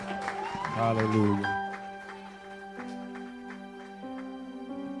Hallelujah.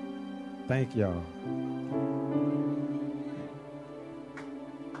 Thank y'all.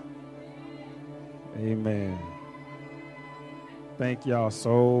 Amen. Thank y'all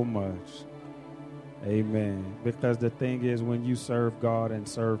so much. Amen. Because the thing is, when you serve God and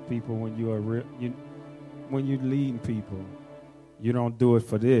serve people, when you are when you lead people, you don't do it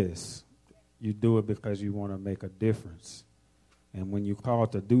for this. You do it because you want to make a difference. And when you're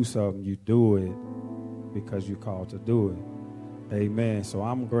called to do something, you do it because you're called to do it. Amen. So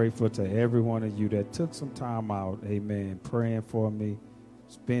I'm grateful to every one of you that took some time out, amen, praying for me,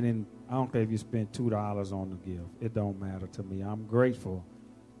 spending, I don't care if you spend $2 on the gift. It don't matter to me. I'm grateful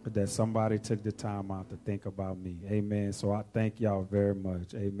that somebody took the time out to think about me. Amen. So I thank y'all very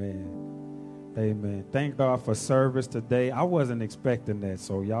much. Amen. Amen. Thank God for service today. I wasn't expecting that,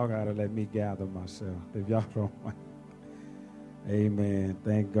 so y'all got to let me gather myself, if y'all don't mind. Amen.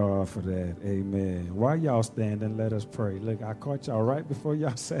 Thank God for that. Amen. While y'all standing, let us pray. Look, I caught y'all right before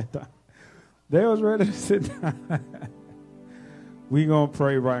y'all sat down. They was ready to sit down. We're going to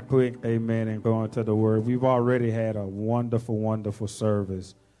pray right quick, amen, and go into the word. We've already had a wonderful, wonderful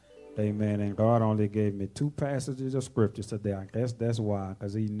service. Amen. And God only gave me 2 passages of scriptures today. I guess that's why,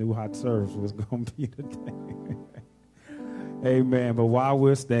 because he knew how service was going to be today. Amen. But while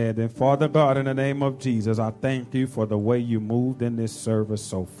we're standing, Father God, in the name of Jesus, I thank you for the way you moved in this service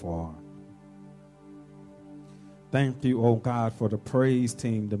so far. Thank you, oh God, for the praise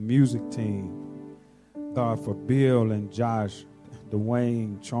team, the music team. God, for Bill and Josh,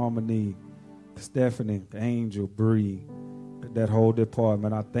 Dwayne, Charmony, Stephanie, Angel, Bree, that whole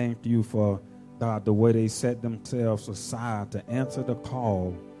department. I thank you for, God, the way they set themselves aside to answer the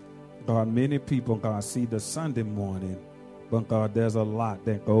call. God, many people, God, see the Sunday morning, but God, there's a lot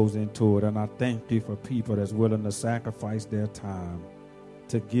that goes into it. And I thank you for people that's willing to sacrifice their time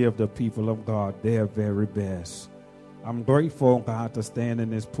to give the people of God their very best. I'm grateful, God, to stand in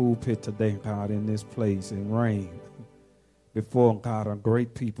this pulpit today, God, in this place in rain, before, God, a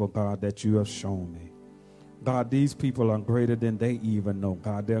great people, God, that you have shown me. God, these people are greater than they even know,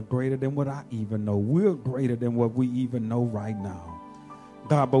 God. They're greater than what I even know. We're greater than what we even know right now.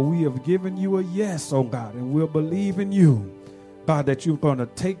 God, but we have given you a yes, oh God, and we'll believe in you, God, that you're going to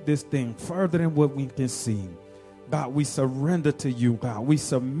take this thing further than what we can see. God, we surrender to you, God. We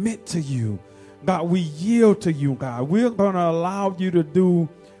submit to you. God, we yield to you, God. We're going to allow you to do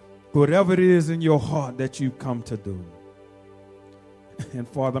whatever it is in your heart that you come to do. And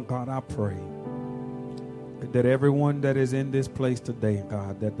Father God, I pray that everyone that is in this place today,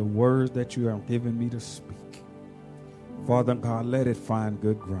 God, that the words that you have given me to speak, Father God, let it find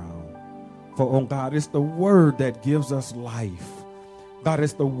good ground. For, oh God, it's the word that gives us life. God,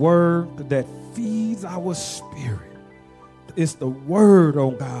 it's the word that feeds our spirit. It's the word,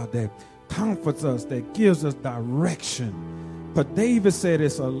 oh God, that comforts us, that gives us direction. But David said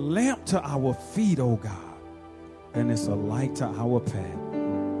it's a lamp to our feet, oh God, and it's a light to our path.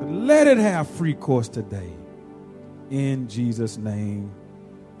 But let it have free course today. In Jesus' name,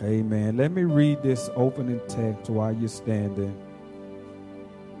 amen. Let me read this opening text while you're standing.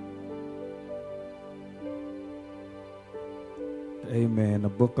 Amen. The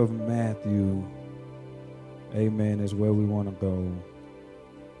book of Matthew, amen, is where we want to go.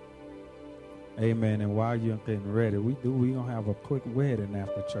 Amen. And while you're getting ready, we going to have a quick wedding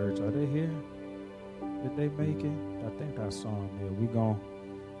after church. Are they here? Did they make it? I think I saw them here.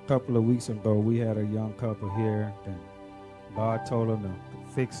 A couple of weeks ago, we had a young couple here, and God told them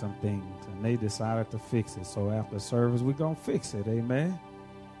to fix some things, and they decided to fix it. So after service, we're going to fix it. Amen.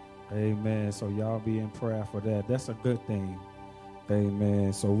 Amen. So y'all be in prayer for that. That's a good thing.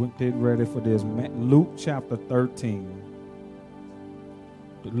 Amen. So we're getting ready for this. Luke chapter 13.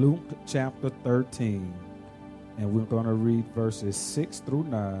 Luke chapter 13. And we're going to read verses 6 through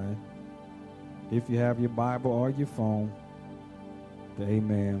 9. If you have your Bible or your phone,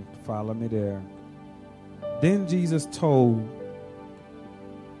 amen, follow me there. Then Jesus told,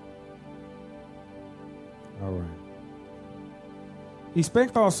 all right. He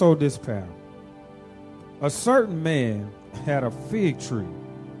spake also this parable. A certain man had a fig tree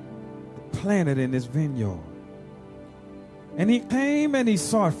planted in his vineyard. And he came and he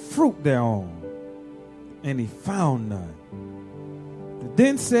sought fruit thereon, and he found none.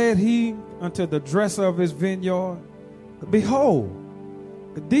 Then said he unto the dresser of his vineyard, Behold,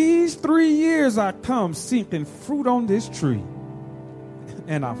 these 3 years I come seeking fruit on this tree,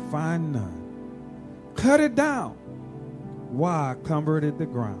 and I find none. Cut it down. Why cumbered it the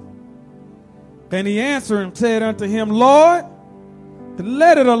ground? And he answered and said unto him, Lord,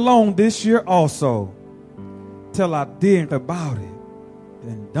 let it alone this year also, till I dig about it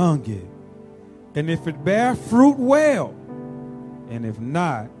and dung it And if it bear fruit, well. And if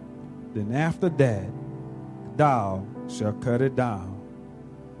not, then after that, thou shalt cut it down.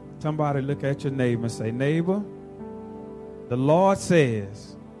 Somebody look at your neighbor and say, neighbor, the Lord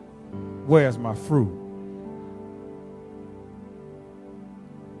says, where's my fruit?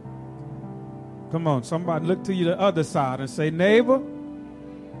 Come on, somebody look to you the other side and say, neighbor,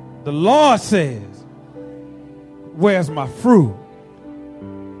 the Lord says, where's my fruit?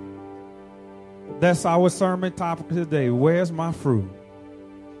 That's our sermon topic today. Where's my fruit?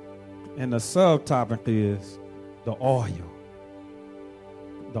 And the subtopic is the oil.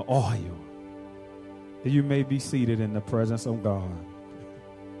 The oil. You may be seated in the presence of God.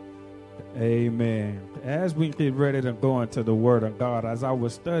 Amen. As we get ready to go into the Word of God, as I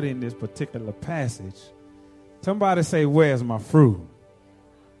was studying this particular passage, somebody say, where's my fruit?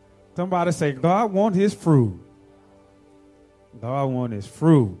 Somebody say, God wants his fruit. God wants his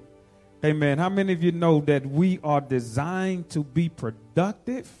fruit. Amen. How many of you know that we are designed to be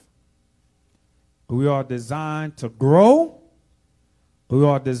productive? We are designed to grow. We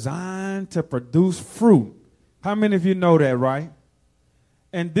are designed to produce fruit. How many of you know that, right?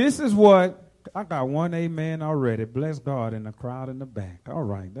 And this is what, I got one amen already. Bless God in the crowd in the back. All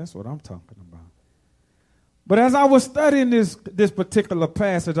right, that's what I'm talking about. But as I was studying this particular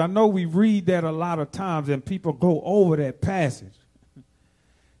passage, I know we read that a lot of times and people go over that passage.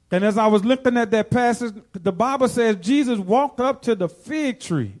 And as I was looking at that passage, the Bible says Jesus walked up to the fig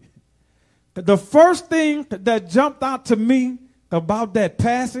tree. The first thing that jumped out to me about that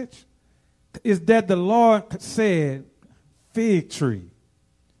passage is that the Lord said, fig tree.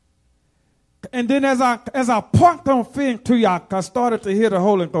 And then as I parked on fig tree, I started to hear the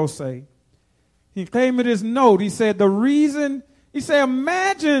Holy Ghost say, he came with his note. He said, imagine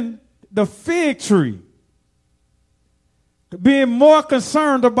the fig tree being more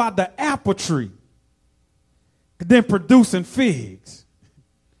concerned about the apple tree than producing figs.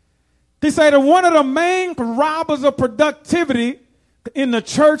 He said that one of the main robbers of productivity in the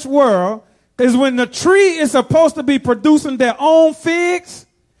church world is when the tree is supposed to be producing their own figs,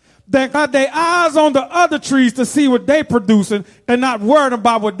 they got their eyes on the other trees to see what they producing and not worried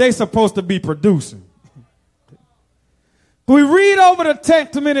about what they supposed to be producing. We read over the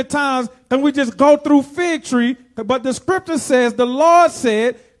text many times and we just go through fig tree, but the scripture says, the Lord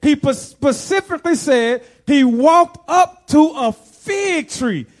said, he specifically said, he walked up to a fig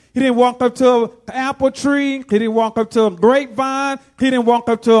tree. He didn't walk up to an apple tree. He didn't walk up to a grapevine. He didn't walk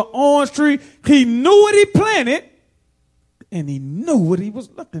up to an orange tree. He knew what he planted and he knew what he was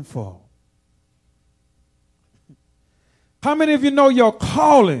looking for. How many of you know your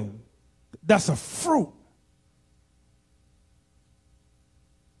calling? That's a fruit.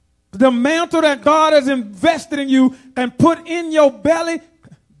 The mantle that God has invested in you and put in your belly,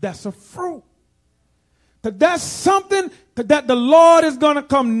 that's a fruit. That's something that the Lord is going to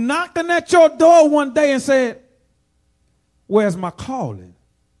come knocking at your door one day and say, where's my calling?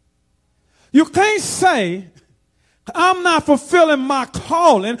 You can't say, I'm not fulfilling my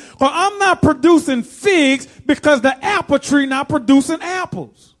calling, or I'm not producing figs because the apple tree not producing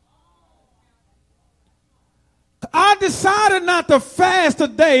apples. I decided not to fast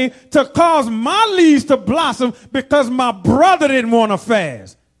today to cause my leaves to blossom because my brother didn't want to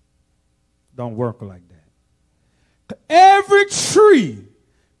fast. Don't work like that. Every tree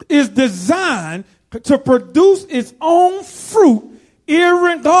is designed to produce its own fruit,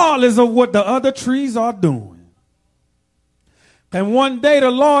 irregardless of what the other trees are doing. And one day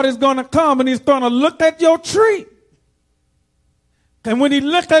the Lord is going to come and he's going to look at your tree. And when he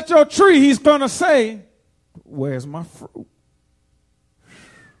looks at your tree, he's going to say, where's my fruit?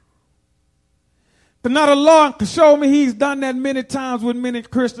 But now the Lord can show me he's done that many times with many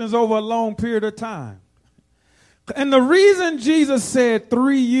Christians over a long period of time. And the reason Jesus said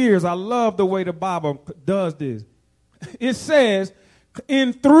 3 years, I love the way the Bible does this. It says,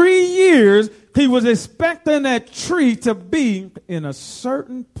 in 3 years, he was expecting that tree to be in a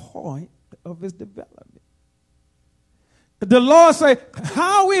certain point of its development. The Lord said,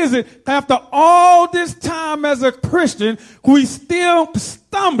 how is it after all this time as a Christian, we still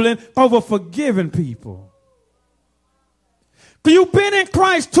stumbling over forgiving people? You've been in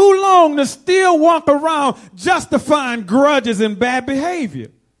Christ too long to still walk around justifying grudges and bad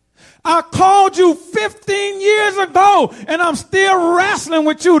behavior. I called you 15 years ago, and I'm still wrestling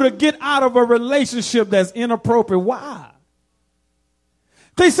with you to get out of a relationship that's inappropriate. Why?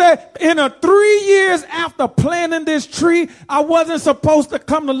 He said, in the 3 years after planting this tree, I wasn't supposed to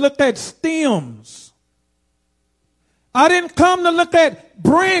come to look at stems. I didn't come to look at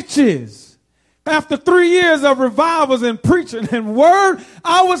branches. After 3 years of revivals and preaching and word,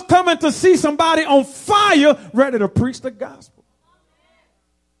 I was coming to see somebody on fire ready to preach the gospel.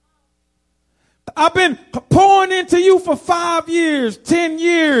 I've been pouring into you for 5 years, 10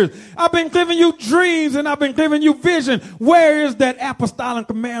 years. I've been giving you dreams and I've been giving you vision. Where is that apostolic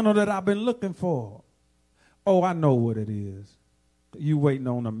commando that I've been looking for? Oh, I know what it is. You waiting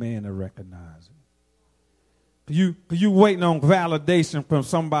on a man to recognize it. You waiting on validation from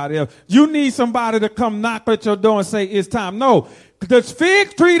somebody else. You need somebody to come knock at your door and say it's time. No, the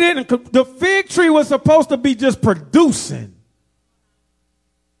fig tree didn't. The fig tree was supposed to be just producing.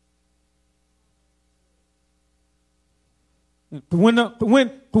 When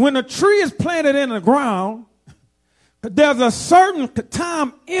a tree is planted in the ground, there's a certain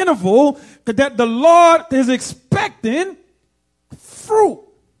time interval that the Lord is expecting fruit.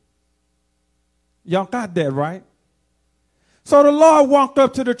 Y'all got that, right? So the Lord walked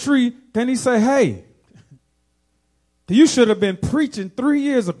up to the tree and he said, hey, you should have been preaching 3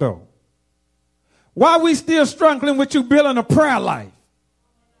 years ago. Why are we still struggling with you building a prayer life?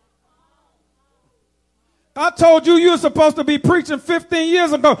 I told you were supposed to be preaching 15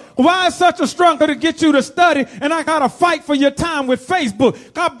 years ago. Why is such a struggle to get you to study and I got to fight for your time with Facebook?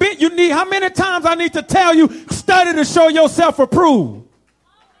 I bet you need, how many times I need to tell you, study to show yourself approved?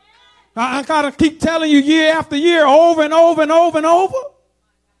 I got to keep telling you year after year, over and over and over and over.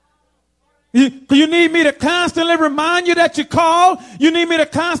 You need me to constantly remind you that you called? You need me to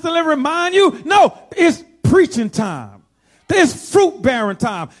constantly remind you? No, it's preaching time. There's fruit bearing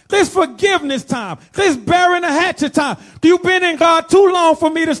time. There's forgiveness time. There's bearing a hatchet time. You've been in God too long for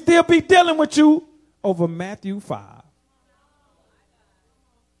me to still be dealing with you over Matthew 5.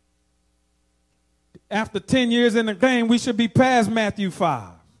 After 10 years in the game, we should be past Matthew 5.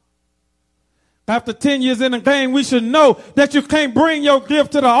 After 10 years in the game, we should know that you can't bring your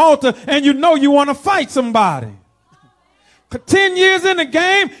gift to the altar and you know you want to fight somebody. 10 years in the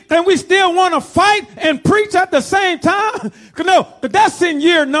game, and we still want to fight and preach at the same time? No, that's in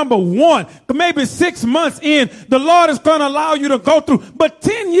year number 1. Maybe 6 months in, the Lord is going to allow you to go through. But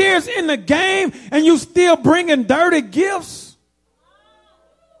 10 years in the game, and you still bringing dirty gifts?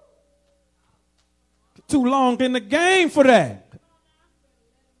 Too long in the game for that.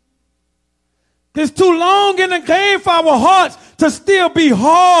 It's too long in the game for our hearts to still be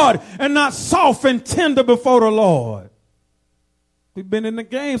hard and not soft and tender before the Lord. We've been in the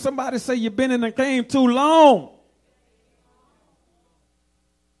game. Somebody say you've been in the game too long.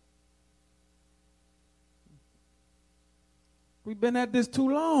 We've been at this too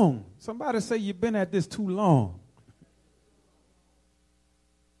long. Somebody say you've been at this too long.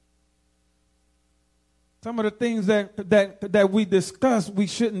 Some of the things that we discuss, we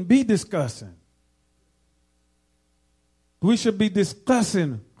shouldn't be discussing. We should be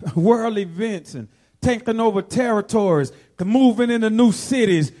discussing world events and taking over territories, moving into new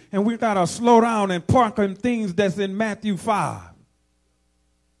cities, and we got to slow down and park on things that's in Matthew 5.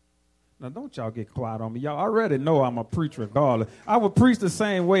 Now, don't y'all get quiet on me. Y'all already know I'm a preacher regardless. I would preach the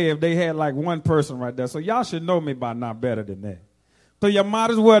same way if they had like one person right there. So y'all should know me by not better than that. So you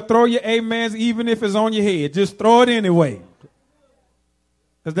might as well throw your amens even if it's on your head. Just throw it anyway.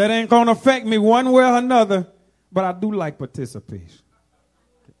 Because that ain't going to affect me one way or another. But I do like participation.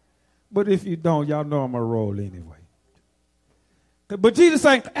 But if you don't, y'all know I'm going to roll anyway. But Jesus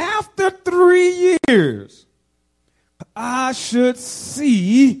saying, after 3 years, I should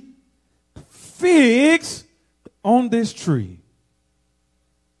see figs on this tree.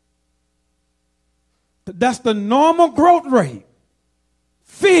 That's the normal growth rate.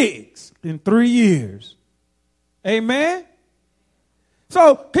 Figs in 3 years. Amen?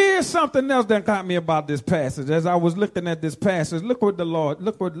 So here's something else that got me about this passage. As I was looking at this passage, look what the Lord,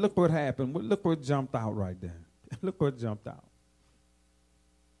 look what happened. Look what jumped out right there. Look what jumped out.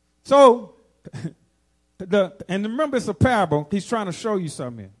 So, and remember it's a parable. He's trying to show you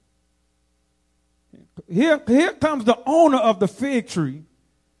something here. Here comes the owner of the fig tree.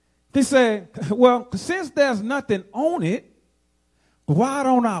 He said, well, since there's nothing on it, why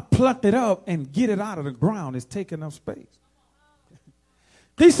don't I pluck it up and get it out of the ground? It's taking up space.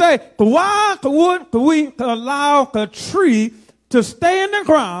 He said, why would we allow a tree to stay in the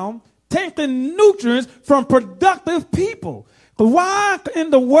ground, taking nutrients from productive people? Why in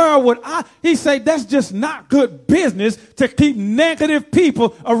the world would he said, that's just not good business to keep negative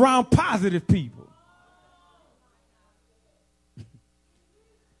people around positive people.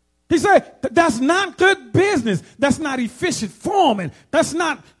 He said, that's not good business. That's not efficient farming. That's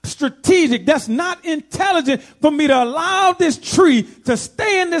not strategic. That's not intelligent for me to allow this tree to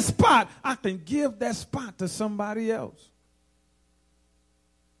stay in this spot. I can give that spot to somebody else.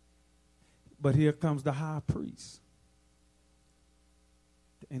 But here comes the high priest.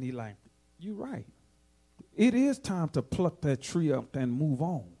 And he like, you're right. It is time to pluck that tree up and move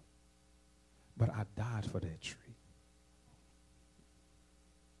on. But I died for that tree.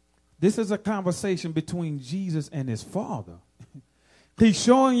 This is a conversation between Jesus and his Father. He's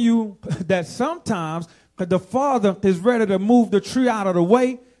showing you that sometimes the Father is ready to move the tree out of the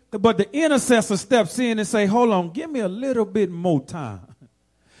way, but the intercessor steps in and say, hold on, give me a little bit more time.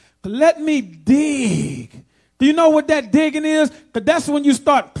 Let me dig. Do you know what that digging is? Because that's when you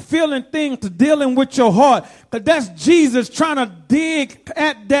start feeling things, dealing with your heart. Because that's Jesus trying to dig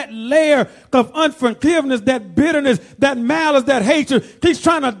at that layer of unforgiveness, that bitterness, that malice, that hatred. He's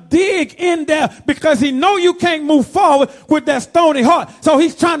trying to dig in there because he know you can't move forward with that stony heart. So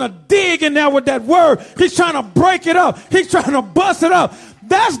he's trying to dig in there with that word. He's trying to break it up. He's trying to bust it up.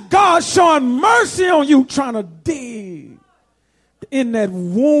 That's God showing mercy on you, trying to dig in that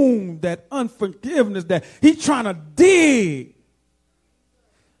wound, that unforgiveness, that he's trying to dig.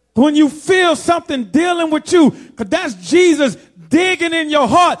 When you feel something dealing with you, because that's Jesus digging in your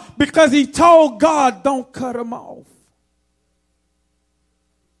heart because he told God, don't cut him off.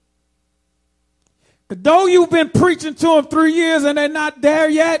 But though you've been preaching to them 3 years and they're not there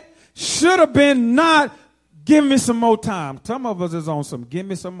yet, should have been not, give me some more time. Some of us is on some, give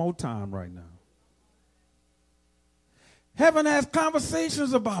me some more time right now. Heaven has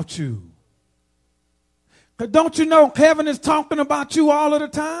conversations about you. Because don't you know heaven is talking about you all of the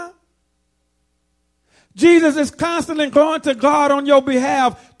time? Jesus is constantly going to God on your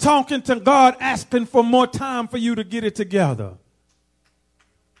behalf, talking to God, asking for more time for you to get it together.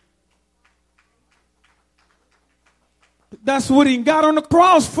 That's what he got on the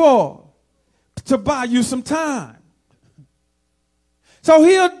cross for, to buy you some time. So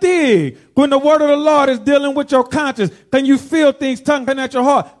he'll dig when the word of the Lord is dealing with your conscience. Can you feel things tugging at your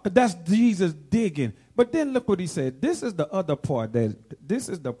heart? But that's Jesus digging. But then look what he said. This is the other part. This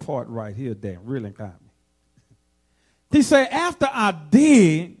is the part right here that really got me. He said, after I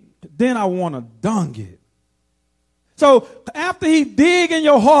dig, then I want to dung it. So after he dig in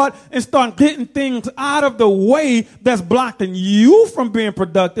your heart and start getting things out of the way that's blocking you from being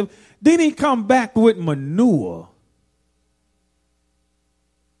productive, then he come back with manure.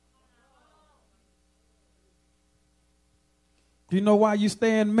 Do you know why you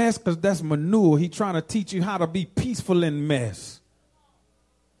stay in mess? Because that's manure. He's trying to teach you how to be peaceful in mess.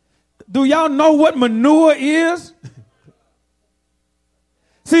 Do y'all know what manure is?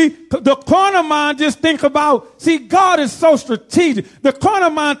 See, the carnal mind just think about, see, God is so strategic. The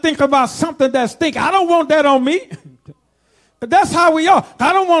carnal mind think about something that stinks. I don't want that on me. But that's how we are.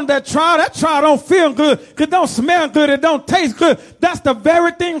 I don't want that trial. That trial don't feel good. It don't smell good. It don't taste good. That's the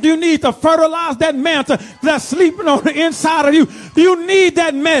very thing you need to fertilize that mantle that's sleeping on the inside of you. You need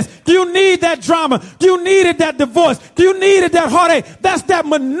that mess. You need that drama. You needed that divorce. You needed that heartache. That's that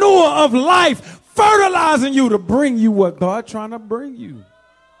manure of life fertilizing you to bring you what God's trying to bring you.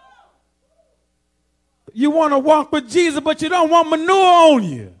 You want to walk with Jesus, but you don't want manure on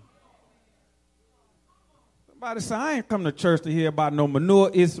you. Somebody say, I ain't come to church to hear about no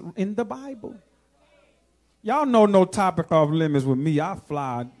manure. It's in the Bible. Y'all know no topic off limits with me. I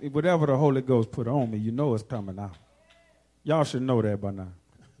fly. Whatever the Holy Ghost put on me, you know it's coming out. Y'all should know that by now.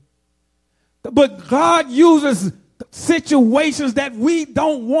 But God uses situations that we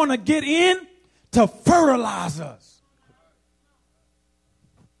don't want to get in to fertilize us.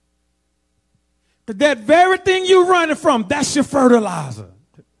 That very thing you're running from, that's your fertilizer.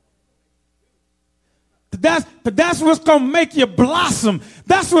 That's what's going to make you blossom.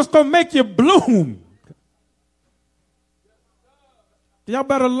 That's what's going to make you bloom. Y'all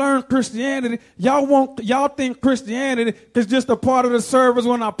better learn Christianity. Y'all think Christianity is just a part of the service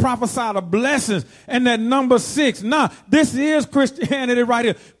when I prophesy the blessings and that number 6. Nah, this is Christianity right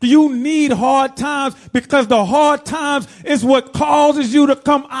here. You need hard times because the hard times is what causes you to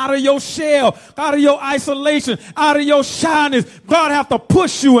come out of your shell, out of your isolation, out of your shyness. God have to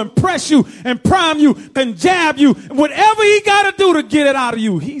push you and press you and prime you and jab you. Whatever he got to do to get it out of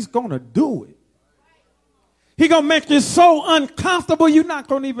you, he's going to do it. He's going to make you so uncomfortable, you're not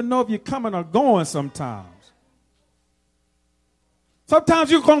going to even know if you're coming or going sometimes. Sometimes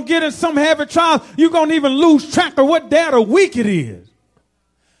you're going to get in some heavy trials, you're going to even lose track of what day of the week it is.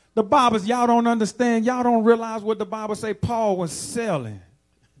 The Bible, y'all don't understand, y'all don't realize what the Bible say Paul was selling.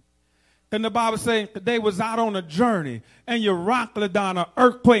 And the Bible saying they was out on a journey, and Euroclydon, an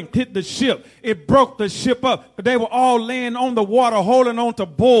earthquake, hit the ship. It broke the ship up. They were all laying on the water, holding on to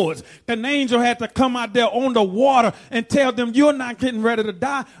boards. An angel had to come out there on the water and tell them, you're not getting ready to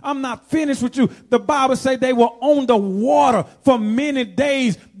die. I'm not finished with you. The Bible say they were on the water for many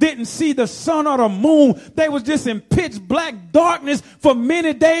days, didn't see the sun or the moon. They was just in pitch black darkness for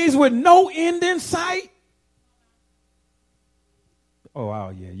many days with no end in sight. Oh,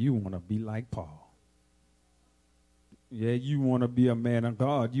 yeah, you want to be like Paul. Yeah, you want to be a man of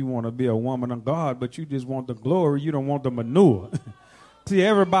God. You want to be a woman of God, but you just want the glory. You don't want the manure. See,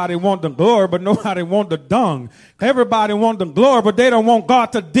 everybody want the glory, but nobody want the dung. Everybody want the glory, but they don't want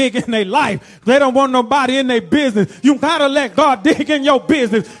God to dig in their life. They don't want nobody in their business. You got to let God dig in your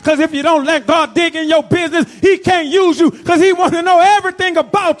business, because if you don't let God dig in your business, he can't use you, because he wants to know everything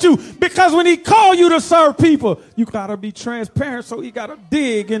about you. Because when he call you to serve people, you got to be transparent, so he got to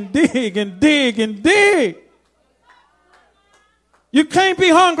dig and dig and dig and dig. You can't be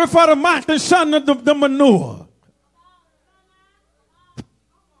hungry for the mouth and shun the manure.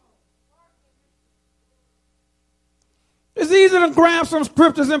 It's easy to grab some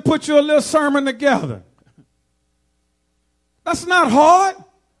scriptures and put you a little sermon together. That's not hard.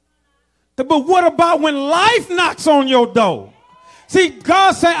 But what about when life knocks on your door? See,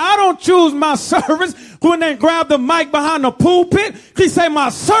 God said, I don't choose my servants when they grab the mic behind the pulpit. He said, my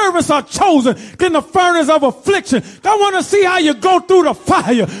servants are chosen in the furnace of affliction. I want to see how you go through the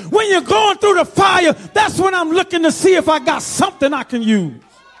fire. When you're going through the fire, that's when I'm looking to see if I got something I can use.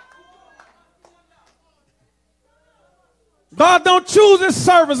 God don't choose his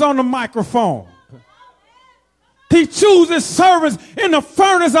servants on the microphone. He chooses servants in the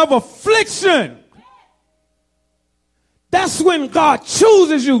furnace of affliction. That's when God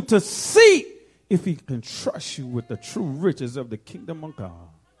chooses you to see if he can trust you with the true riches of the kingdom of God.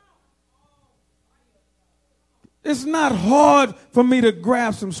 It's not hard for me to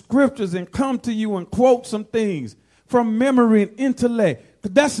grab some scriptures and come to you and quote some things from memory and intellect.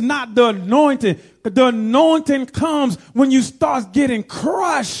 That's not the anointing. The anointing comes when you start getting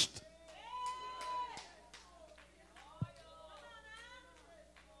crushed.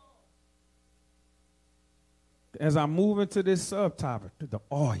 As I move into this subtopic, the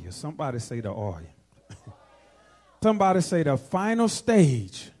oil. Somebody say the oil. Somebody say the final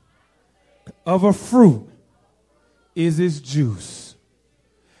stage of a fruit is its juice.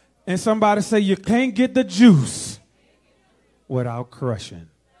 And somebody say you can't get the juice without crushing.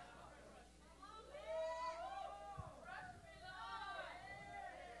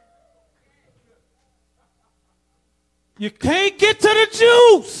 You can't get to the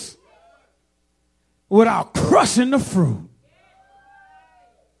juice without crushing the fruit.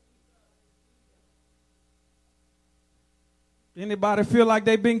 Anybody feel like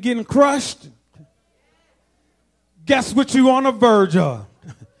they've been getting crushed? Guess what you on the verge of?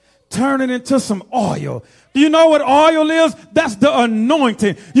 Turn it into some oil. You know what oil is? That's the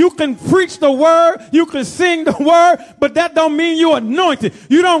anointing. You can preach the word, you can sing the word, but that don't mean you're anointed.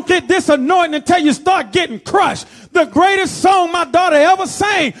 You don't get this anointing until you start getting crushed. The greatest song my daughter ever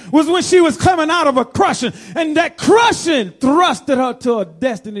sang was when she was coming out of a crushing. And that crushing thrusted her to a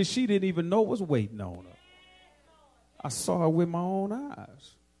destiny she didn't even know was waiting on her. I saw it with my own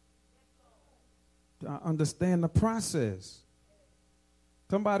eyes. I understand the process.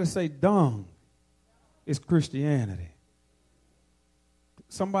 Somebody say dung is Christianity.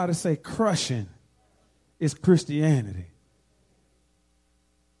 Somebody say crushing is Christianity.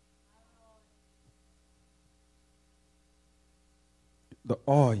 The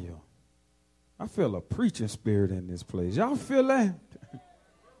oil. I feel a preaching spirit in this place. Y'all feel that?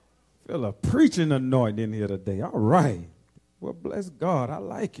 Feel a preaching anointing in here today. All right. Well, bless God. I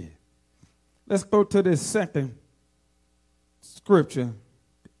like it. Let's go to this second scripture,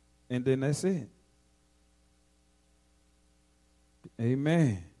 and then that's it.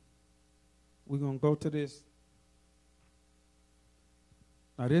 Amen. We're going to go to this.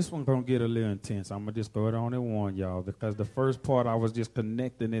 Now, this one's going to get a little intense. I'm going to just go it on and warn y'all, because the first part I was just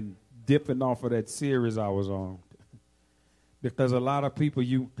connecting and dipping off of that series I was on. Because a lot of people,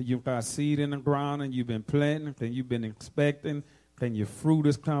 you got seed in the ground, and you've been planting, and you've been expecting, and your fruit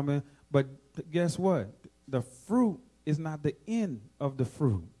is coming. But guess what? The fruit is not the end of the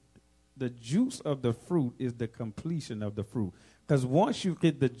fruit. The juice of the fruit is the completion of the fruit. Because once you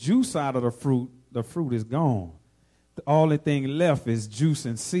get the juice out of the fruit is gone. The only thing left is juice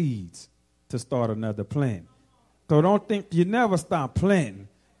and seeds to start another plant. So don't think you never stop planting.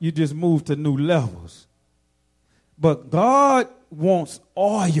 You just move to new levels. But God wants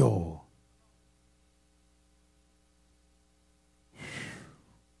oil.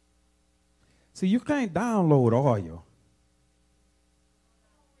 See, you can't download oil.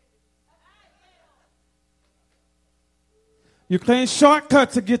 You can't shortcut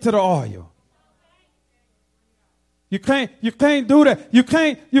to get to the oil. You can't do that. You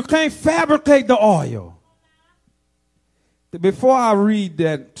can't fabricate the oil. Before I read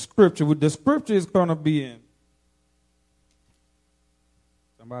that scripture, the scripture is going to be in.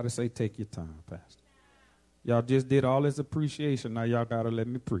 Somebody say, take your time, Pastor. Y'all just did all this appreciation. Now y'all got to let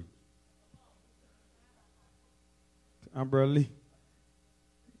me preach. I'm Brother Lee.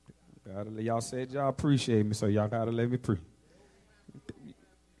 Y'all said y'all appreciate me, so y'all got to let me preach.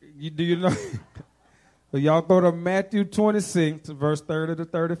 Do you know? So y'all go to Matthew 26, verse 30 to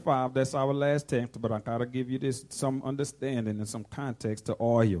 35. That's our last text, but I got to give you this some understanding and some context to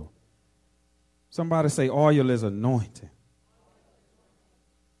oil. Somebody say oil is anointing.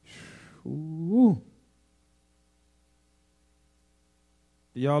 Ooh.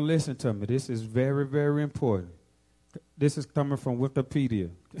 Y'all listen to me. This is very, very important. This is coming from Wikipedia.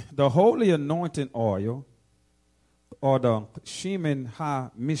 The holy anointing oil, or the Shemin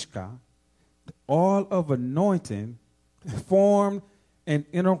Ha-Mishka, oil of anointing, formed an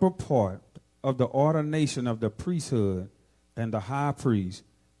integral part of the ordination of the priesthood and the high priest,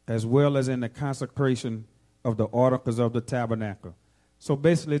 as well as in the consecration of the articles of the tabernacle. So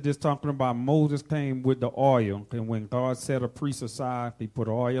basically just talking about Moses came with the oil, and when God set a priest aside, he put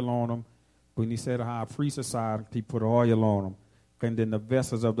oil on him. When he set a high priest aside, he put oil on him. And then the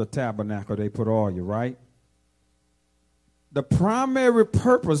vessels of the tabernacle, they put oil, right? The primary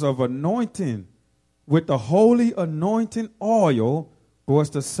purpose of anointing with the holy anointing oil was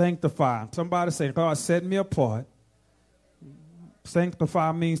to sanctify. Somebody say, God set me apart.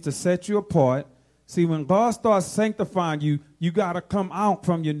 Sanctify means to set you apart. See, when God starts sanctifying you, you got to come out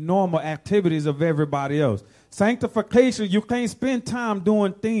from your normal activities of everybody else. Sanctification, you can't spend time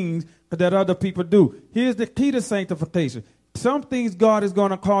doing things that other people do. Here's the key to sanctification. Some things God is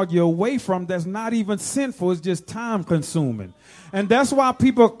going to call you away from that's not even sinful. It's just time consuming. And that's why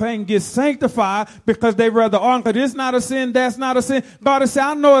people can get sanctified, because they rather argue, this not a sin, that's not a sin. God has said,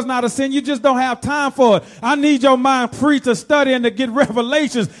 I know it's not a sin. You just don't have time for it. I need your mind free to study and to get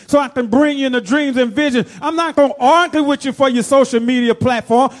revelations so I can bring you into dreams and visions. I'm not going to argue with you for your social media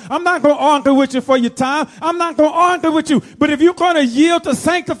platform. I'm not going to argue with you for your time. I'm not going to argue with you. But if you're going to yield to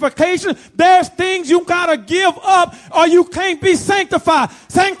sanctification, there's things you got to give up or you can't be sanctified.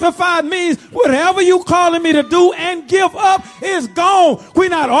 Sanctified means whatever you calling me to do and give up is gone. We're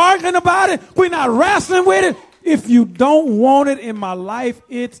not arguing about it. We're not wrestling with it. If you don't want it in my life,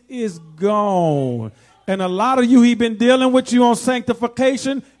 it is gone. And a lot of you, he been dealing with you on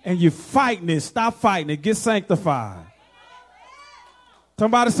sanctification, and you're fighting it. Stop fighting it. Get sanctified.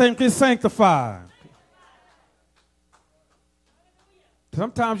 Somebody say, get sanctified.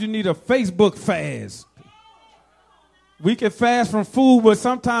 Sometimes you need a Facebook fast. We can fast from food, but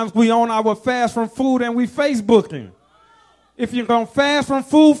sometimes we on our fast from food and we Facebooking. If you're going to fast from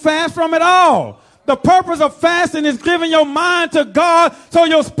food, fast from it all. The purpose of fasting is giving your mind to God so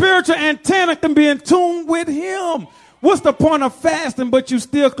your spiritual antenna can be in tune with him. What's the point of fasting but you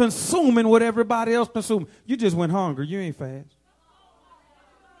still consuming what everybody else consuming? You just went hungry. You ain't fast.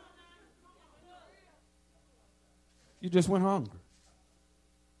 You just went hungry.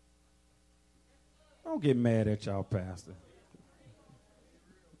 Don't get mad at y'all, Pastor.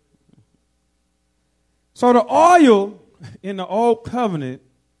 So the oil in the old covenant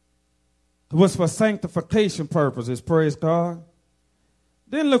was for sanctification purposes, praise God.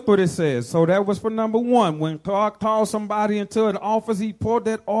 Then look what it says. So that was for number one. When God called somebody into an office, he poured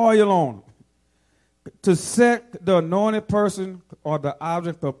that oil on them to set the anointed person or the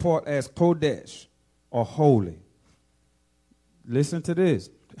object apart as Kodesh, or holy. Listen to this.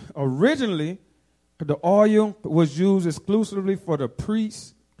 Originally, the oil was used exclusively for the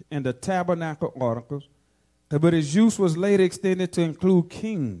priests and the tabernacle articles, but its use was later extended to include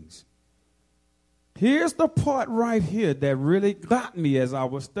kings. Here's the part right here that really got me as I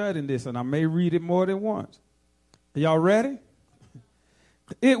was studying this, and I may read it more than once. Y'all ready?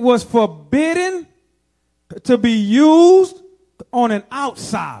 It was forbidden to be used on an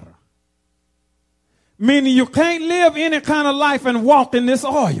outsider, meaning you can't live any kind of life and walk in this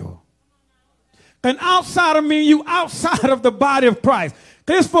oil. An outsider means you outside of the body of Christ.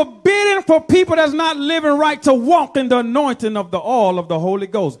 It's forbidden for people that's not living right to walk in the anointing of the oil of the Holy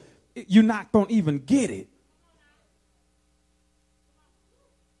Ghost. You're not going to even get it.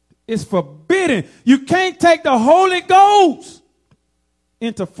 It's forbidden. You can't take the Holy Ghost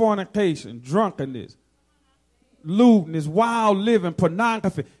into fornication, drunkenness, lewdness, wild living,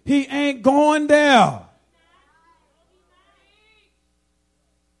 pornography. He ain't going there.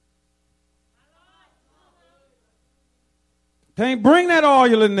 Can't bring that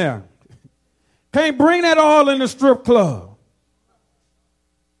oil in there. Can't bring that oil in the strip club.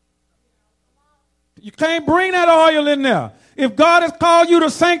 You can't bring that oil in there. If God has called you to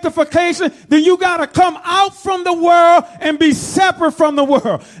sanctification, then you got to come out from the world and be separate from the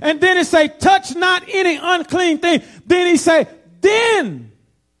world. And then it say, touch not any unclean thing. Then he say, then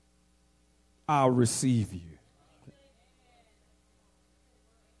I'll receive you.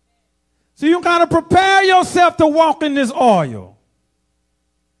 So you got to prepare yourself to walk in this oil.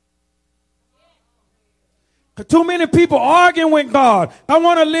 Too many people arguing with God. I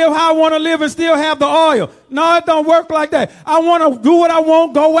want to live how I want to live and still have the oil. No, it don't work like that. I want to do what I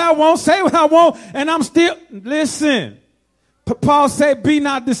want, go where I want, say what I want, and I'm still, listen. Paul said, be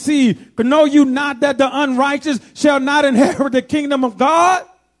not deceived. For know you not that the unrighteous shall not inherit the kingdom of God?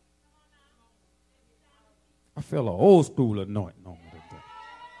 I feel an old school anointing on me today.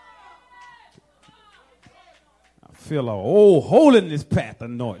 I feel an old holiness path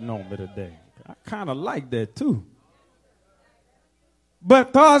anointing on me today. I kind of like that too.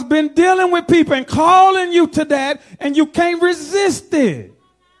 But God's been dealing with people and calling you to that, and you can't resist it.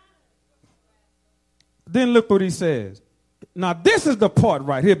 Then look what he says. Now this is the part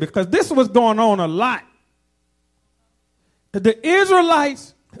right here, because this was going on a lot. The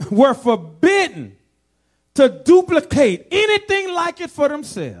Israelites were forbidden to duplicate anything like it for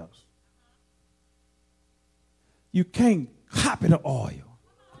themselves. You can't copy the oil.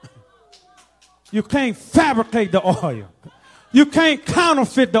 You can't fabricate the oil. You can't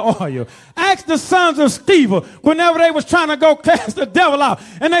counterfeit the oil. Ask the sons of Sceva whenever they was trying to go cast the devil out.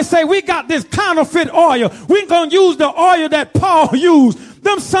 And they say, we got this counterfeit oil. We're going to use the oil that Paul used.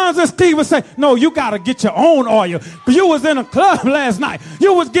 Them sons of Sceva say, no, you got to get your own oil. You was in a club last night.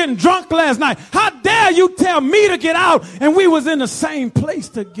 You was getting drunk last night. How dare you tell me to get out? And we was in the same place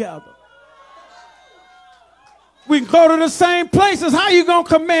together. We can go to the same places. How you going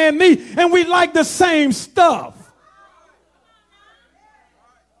to command me? And we like the same stuff.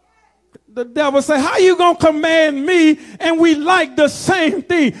 The devil say, how you going to command me and we like the same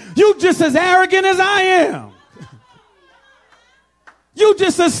thing? You just as arrogant as I am. You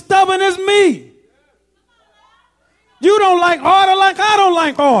just as stubborn as me. You don't like order like I don't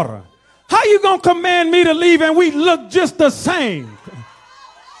like order. How you going to command me to leave and we look just the same?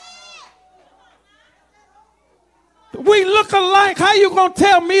 We look alike. How you going to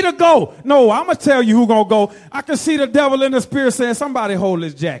tell me to go? No, I'm going to tell you who going to go. I can see the devil in the spirit saying, somebody hold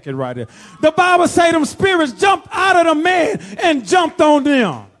his jacket right there. The Bible say them spirits jumped out of the man and jumped on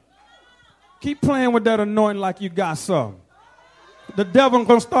them. Keep playing with that anointing like you got something. The devil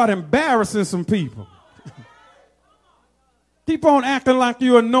going to start embarrassing some people. Keep on acting like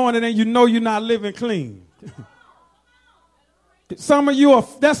you're anointed and you know you're not living clean. Some of you,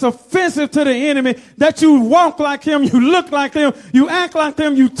 that's offensive to the enemy, that you walk like him, you look like him, you act like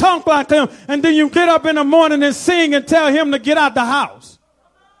him, you talk like him, and then you get up in the morning and sing and tell him to get out the house.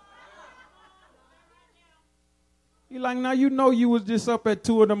 You're like, now you know you was just up at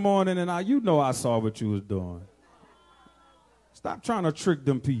 2 in the morning and you know I saw what you was doing. Stop trying to trick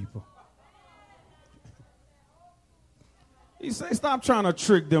them people. He say, stop trying to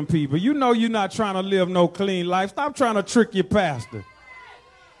trick them people. You know you're not trying to live no clean life. Stop trying to trick your pastor.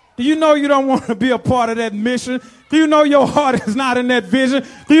 Do you know you don't want to be a part of that mission? Do you know your heart is not in that vision?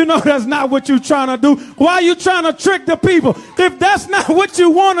 Do you know that's not what you're trying to do? Why are you trying to trick the people? If that's not what you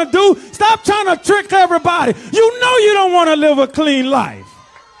want to do, stop trying to trick everybody. You know you don't want to live a clean life.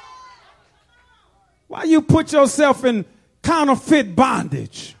 Why you put yourself in counterfeit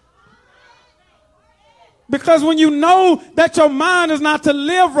bondage? Because when you know that your mind is not to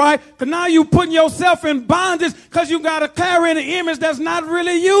live right, because now you putting yourself in bondage because you got to carry an image that's not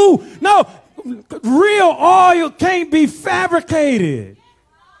really you. No, real oil can't be fabricated.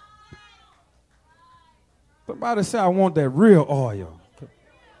 Somebody say, I want that real oil.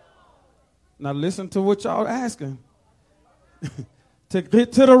 Now listen to what y'all asking. To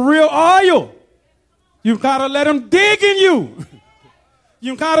get to the real oil, you got to let them dig in you.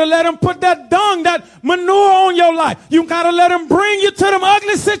 You got to let them put that dung, that manure on your life. You got to let them bring you to them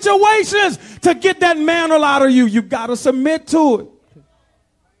ugly situations to get that mantle out of you. You got to submit to it.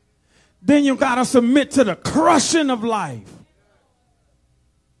 Then you got to submit to the crushing of life.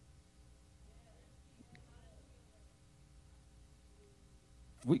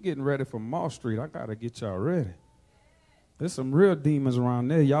 We getting ready for Mall Street. I got to get y'all ready. There's some real demons around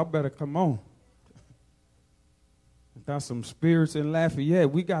there. Y'all better come on. Got some spirits in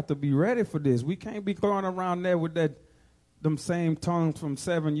Lafayette. We got to be ready for this. We can't be going around there with them same tongues from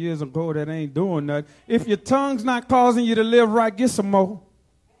 7 years ago that ain't doing nothing. If your tongue's not causing you to live right, get some more.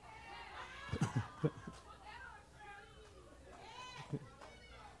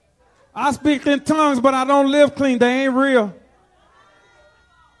 I speak in tongues, but I don't live clean. They ain't real.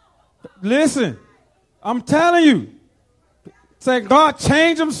 Listen, I'm telling you. Say, God,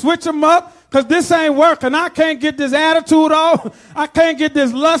 change them, switch them up, because this ain't working. I can't get this attitude off. I can't get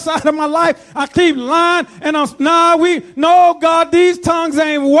this lust out of my life. I keep lying, and no, God, these tongues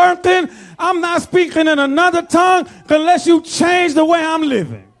ain't working. I'm not speaking in another tongue unless you change the way I'm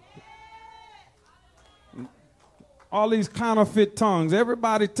living. All these counterfeit tongues.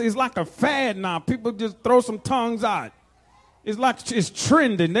 Everybody, it's like a fad now. People just throw some tongues out. It's like it's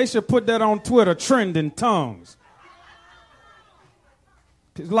trending. They should put that on Twitter, trending tongues.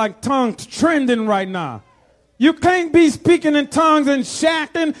 It's like tongues trending right now. You can't be speaking in tongues and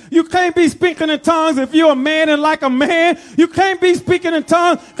shacking. You can't be speaking in tongues if you're a man and like a man. You can't be speaking in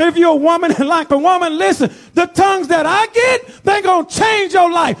tongues if you're a woman and like a woman. Listen, the tongues that I get, they're going to change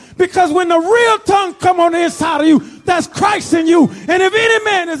your life. Because when the real tongue come on the inside of you, that's Christ in you. And if any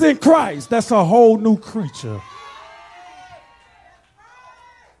man is in Christ, that's a whole new creature.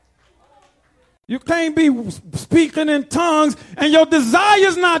 You can't be speaking in tongues and your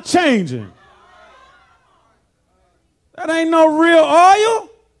desire's not changing. That ain't no real oil.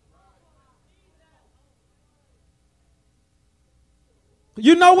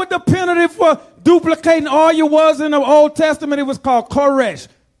 You know what the penalty for duplicating oil was in the Old Testament? It was called koresh,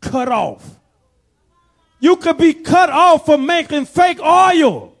 cut off. You could be cut off for making fake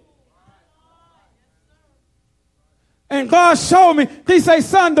oil. And God showed me, he said,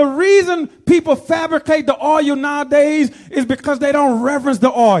 son, the reason people fabricate the oil nowadays is because they don't reverence the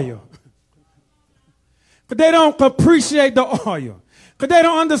oil. Because they don't appreciate the oil. Because they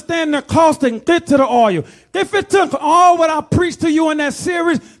don't understand the cost and get to the oil. If it took all what I preached to you in that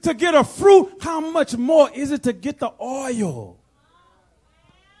series to get a fruit, how much more is it to get the oil?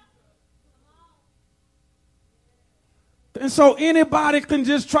 And so anybody can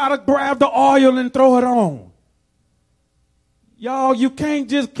just try to grab the oil and throw it on. Y'all, you can't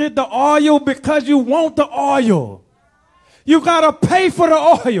just get the oil because you want the oil. You got to pay for the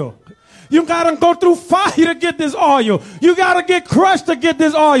oil. You got to go through fire to get this oil. You got to get crushed to get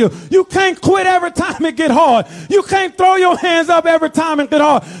this oil. You can't quit every time it get hard. You can't throw your hands up every time it get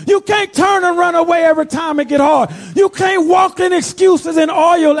hard. You can't turn and run away every time it get hard. You can't walk in excuses and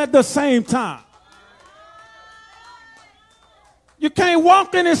oil at the same time. You can't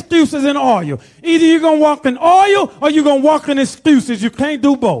walk in excuses and oil. Either you're going to walk in oil or you're going to walk in excuses. You can't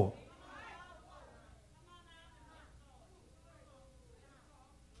do both.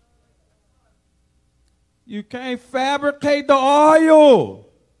 You can't fabricate the oil.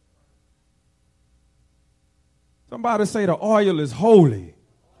 Somebody say the oil is holy.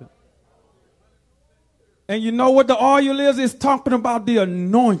 And you know what the oil is? It's talking about the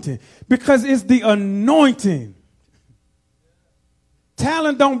anointing. Because it's the anointing.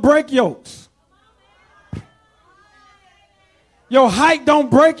 Talent don't break yokes. Your height don't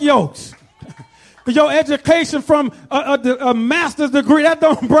break yokes. Your education from a master's degree, that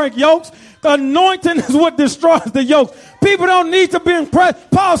don't break yokes. The anointing is what destroys the yokes. People don't need to be impressed.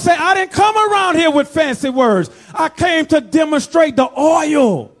 Paul said, I didn't come around here with fancy words. I came to demonstrate the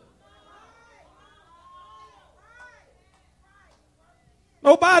oil.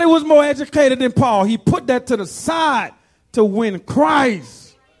 Nobody was more educated than Paul. He put that to the side to win Christ.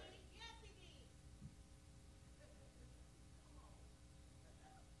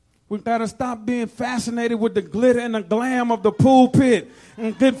 We've got to stop being fascinated with the glitter and the glam of the pulpit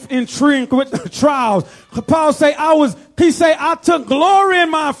and get intrigued with the trials. Paul say I took glory in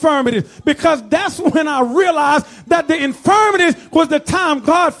my infirmities because that's when I realized that the infirmities was the time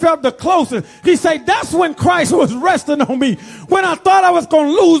God felt the closest. He said that's when Christ was resting on me. When I thought I was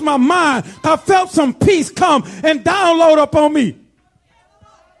going to lose my mind, I felt some peace come and download up on me.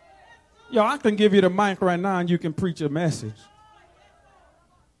 Yo, I can give you the mic right now and you can preach a message.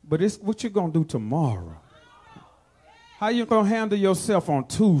 But it's what you going to do tomorrow. How you going to handle yourself on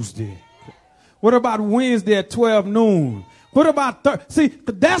Tuesday? What about Wednesday at 12 noon? What about see,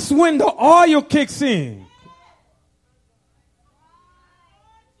 that's when the oil kicks in.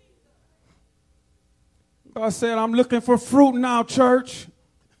 God said, I'm looking for fruit now, church.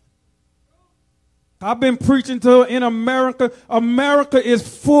 I've been preaching to in America. America is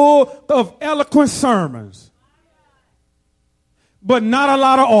full of eloquent sermons, but not a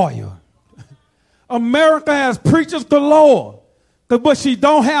lot of oil. America has preachers galore, but she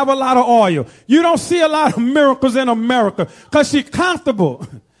don't have a lot of oil. You don't see a lot of miracles in America because she's comfortable.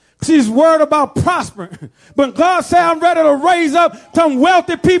 She's worried about prospering. But God said, I'm ready to raise up some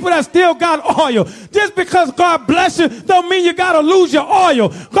wealthy people that still got oil. Just because God bless you don't mean you got to lose your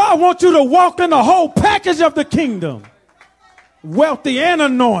oil. God wants you to walk in the whole package of the kingdom. Wealthy and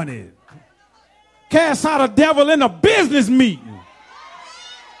anointed. Cast out a devil in a business meeting.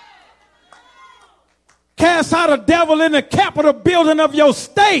 Cast out a devil in the Capitol building of your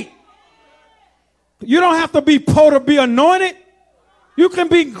state. You don't have to be poor to be anointed. You can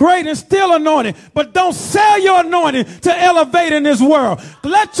be great and still anointed, but don't sell your anointing to elevate in this world.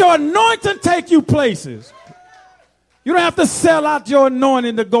 Let your anointing take you places. You don't have to sell out your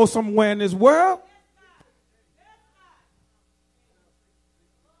anointing to go somewhere in this world.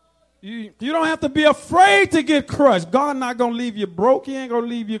 You don't have to be afraid to get crushed. God not going to leave you broke. He ain't going to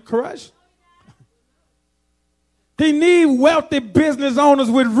leave you crushed. He needs wealthy business owners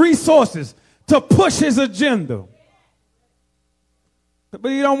with resources to push his agenda. But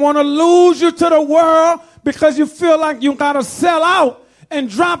he don't want to lose you to the world because you feel like you got to sell out and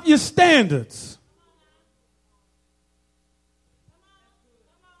drop your standards.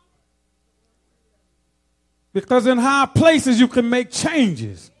 Because in high places you can make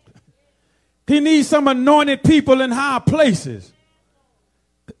changes. He needs some anointed people in high places,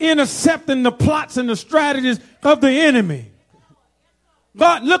 intercepting the plots and the strategies of the enemy.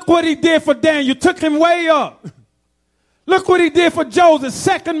 God, look what he did for Daniel. Took him way up. Look what he did for Joseph,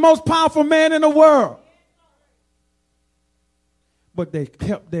 second most powerful man in the world. But they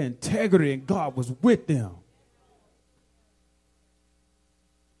kept their integrity and God was with them.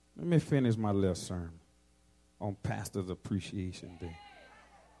 Let me finish my little sermon on Pastor's Appreciation Day.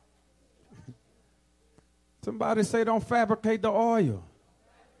 Somebody say don't fabricate the oil.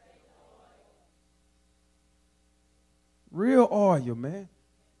 Real oil, man.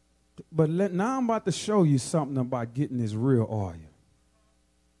 But now I'm about to show you something about getting this real oil.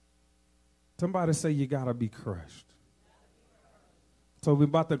 Somebody say you got to be crushed. So we're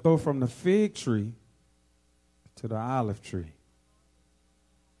about to go from the fig tree to the olive tree.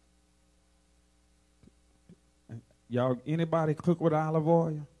 Y'all, anybody cook with olive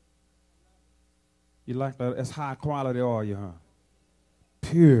oil? You like that? That's high quality oil, huh?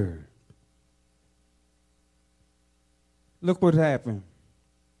 Pure. Look what happened.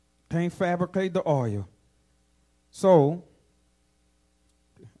 Can't fabricate the oil. So,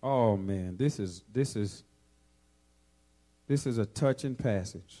 oh man, this is a touching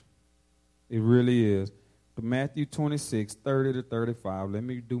passage. It really is. Matthew 26, 30 to 35. Let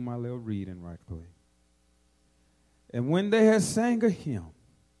me do my little reading right quick. And when they had sang a hymn,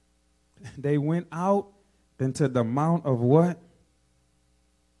 they went out into the mount of what?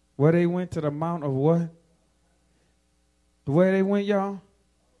 Where they went to the mount of what? Where they went, y'all?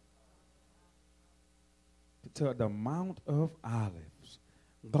 To the Mount of Olives.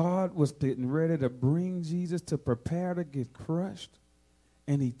 God was getting ready to bring Jesus to prepare to get crushed,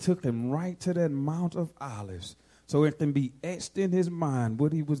 and he took him right to that Mount of Olives so it can be etched in his mind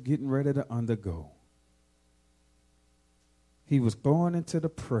what he was getting ready to undergo. He was going into the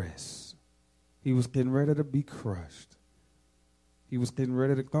press. He was getting ready to be crushed. He was getting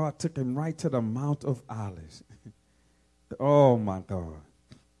ready to, God took him right to the Mount of Olives. Oh my God.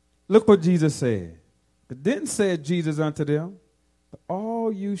 Look what Jesus said. Then said Jesus unto them,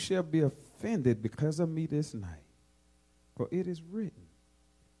 all you shall be offended because of me this night. For it is written,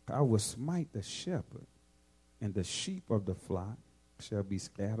 I will smite the shepherd, and the sheep of the flock shall be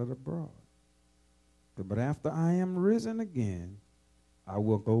scattered abroad. But after I am risen again, I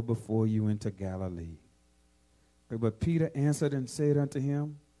will go before you into Galilee. But Peter answered and said unto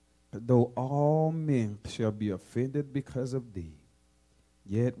him, though all men shall be offended because of thee,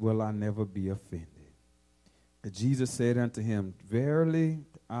 yet will I never be offended. But Jesus said unto him, verily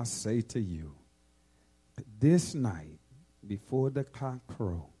I say to you, this night before the cock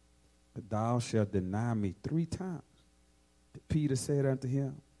crow, thou shalt deny me 3 times. Peter said unto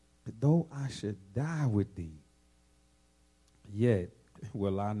him, though I should die with thee, yet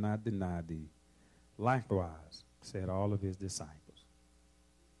will I not deny thee. Likewise said all of his disciples.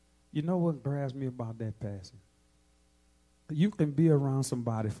 You know what grabs me about that passage? You can be around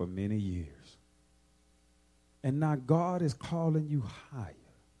somebody for many years, and now God is calling you higher.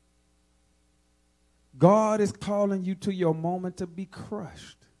 God is calling you to your moment to be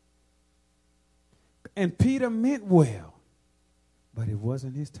crushed. And Peter meant well, but it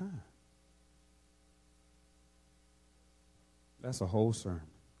wasn't his time. That's a whole sermon.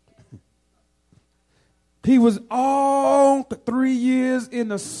 He was all 3 years in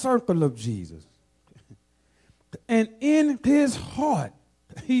the circle of Jesus. And in his heart,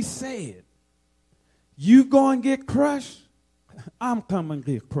 he said, you going to get crushed? I'm coming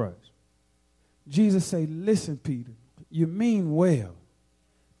to get crushed. Jesus said, listen, Peter, you mean well.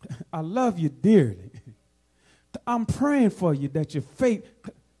 I love you dearly. I'm praying for you that your faith,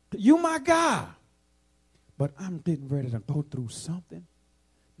 you my God. But I'm getting ready to go through something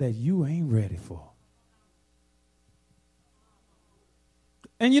that you ain't ready for.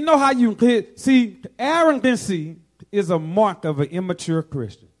 And you know how you see, arrogancy is a mark of an immature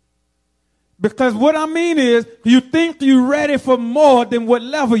Christian. Because what I mean is, you think you're ready for more than what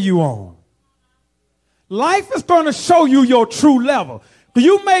level you on. Life is going to show you your true level.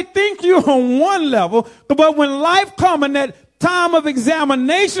 You may think you're on one level, but when life comes and that time of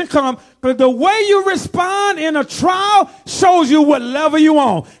examination comes, the way you respond in a trial shows you what level you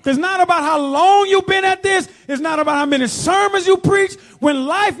on. It's not about how long you've been at this. It's not about how many sermons you preach. When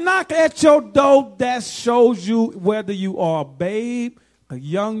life knocks at your door, that shows you whether you are a babe, a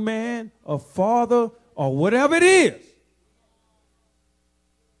young man, a father, or whatever it is.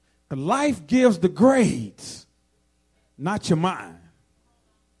 Life gives the grades, not your mind.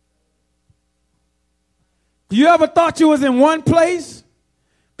 You ever thought you was in one place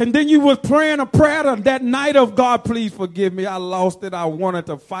and then you was praying a prayer that night of, God, please forgive me. I lost it. I wanted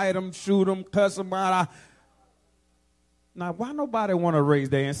to fight him, shoot him, cuss him out. Now, why nobody want to raise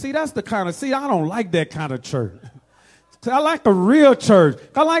their hand? See, that's the kind of, I don't like that kind of church. I like a real church.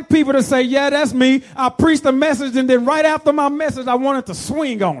 I like people to say, yeah, that's me. I preached the message and then right after my message, I wanted to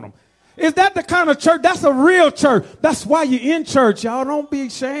swing on them. Is that the kind of church? That's a real church. That's why you're in church, y'all. Don't be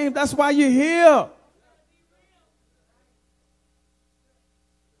ashamed. That's why you're here.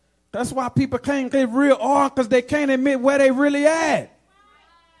 That's why people can't get real hard, because they can't admit where they really at.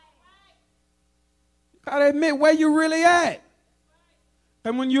 You gotta admit where you really at.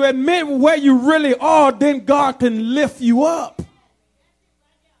 And when you admit where you really are, then God can lift you up.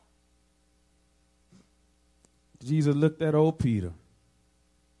 Jesus looked at old Peter.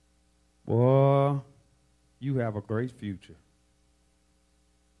 Boy, you have a great future.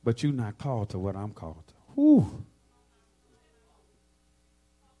 But you're not called to what I'm called to. Whew.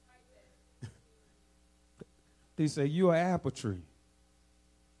 He said, you're an apple tree.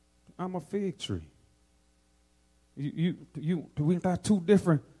 I'm a fig tree. We got two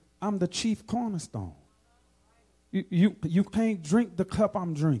different. I'm the chief cornerstone. You can't drink the cup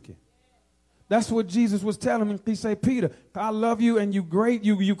I'm drinking. That's what Jesus was telling me. He said, Peter, I love you and you great.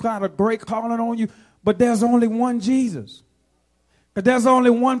 You got a great calling on you, but there's only one Jesus. But there's only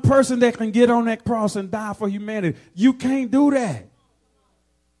one person that can get on that cross and die for humanity. You can't do that.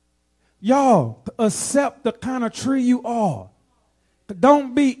 Y'all, accept the kind of tree you are.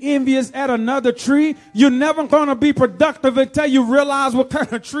 Don't be envious at another tree. You're never going to be productive until you realize what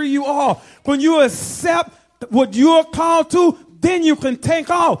kind of tree you are. When you accept what you're called to, then you can take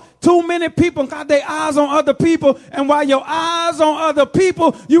off. Too many people got their eyes on other people, and while your eyes on other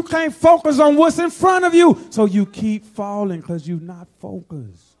people, you can't focus on what's in front of you. So you keep falling because you're not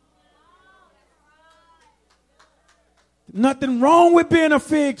focused. Nothing wrong with being a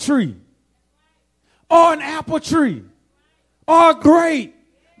fig tree or an apple tree or a grape.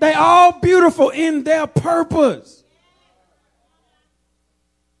 They all beautiful in their purpose.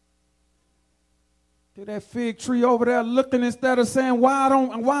 See that fig tree over there looking, instead of saying why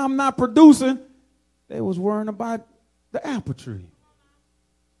I'm not producing, they was worrying about the apple tree.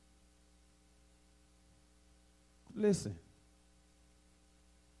 Listen,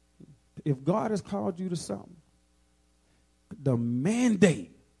 if God has called you to something, the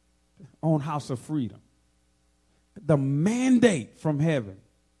mandate on House of Freedom, the mandate from heaven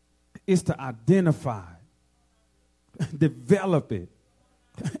is to identify, develop it,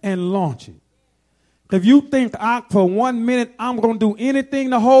 and launch it. If you think for 1 minute I'm going to do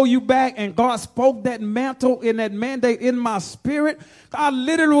anything to hold you back, and God spoke that mantle and that mandate in my spirit, I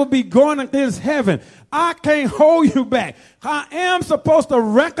literally will be going against heaven. I can't hold you back. I am supposed to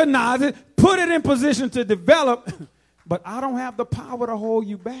recognize it, put it in position to develop, but I don't have the power to hold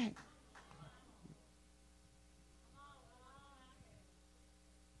you back.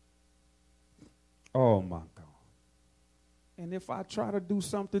 Oh, my God. And if I try to do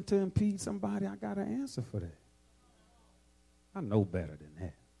something to impede somebody, I got to answer for that. I know better than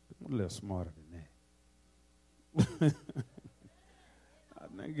that. I'm a little smarter than that.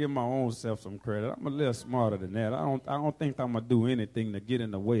 I give my own self some credit. I'm a little smarter than that. I don't think I'm going to do anything to get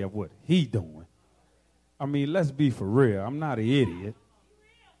in the way of what he doing. I mean, let's be for real. I'm not an idiot.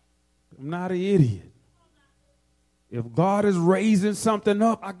 I'm not an idiot. If God is raising something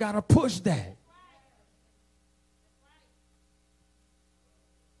up, I got to push that.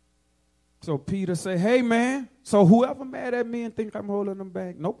 So Peter said, hey, man, so whoever mad at me and think I'm holding them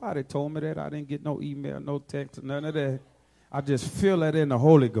back, nobody told me that. I didn't get no email, no text, none of that. I just feel that in the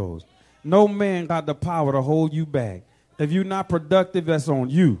Holy Ghost. No man got the power to hold you back. If you're not productive, that's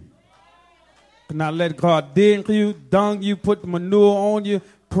on you. Now let God dig you, dung you, put the manure on you,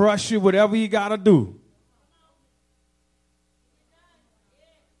 crush you, whatever you got to do.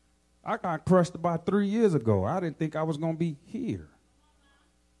 I got crushed about 3 years ago. I didn't think I was going to be here.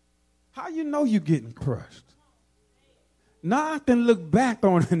 How you know you're getting crushed? Now I can look back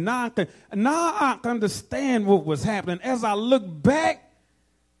on it. Now I can understand what was happening. As I look back,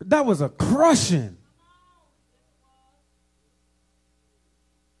 that was a crushing.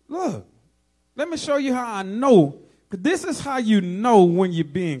 Look, let me show you how I know. This is how you know when you're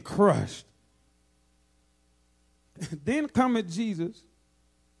being crushed. Then cometh Jesus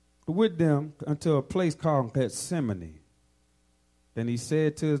with them unto a place called Gethsemane. And he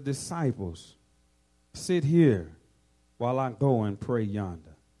said to his disciples, sit here while I go and pray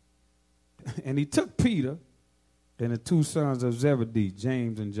yonder. And he took Peter and the two sons of Zebedee,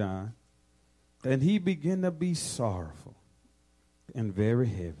 James and John, and he began to be sorrowful and very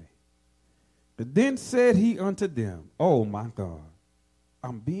heavy. But then said he unto them, oh my God,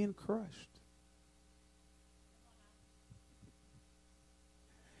 I'm being crushed.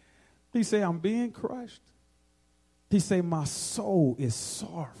 He said, I'm being crushed. He said, my soul is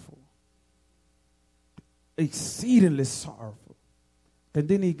sorrowful, exceedingly sorrowful. And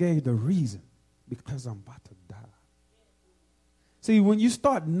then he gave the reason, because I'm about to die. See, when you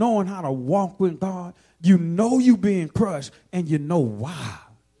start knowing how to walk with God, you know you're being crushed and you know why.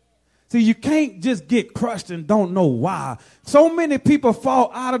 See, you can't just get crushed and don't know why. So many people fall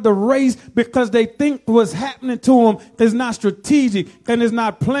out of the race because they think what's happening to them is not strategic, and is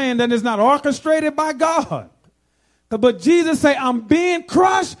not planned, and is not orchestrated by God. But Jesus said, I'm being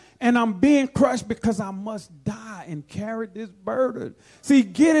crushed, and I'm being crushed because I must die and carry this burden. See,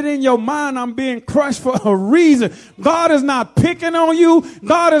 get it in your mind, I'm being crushed for a reason. God is not picking on you.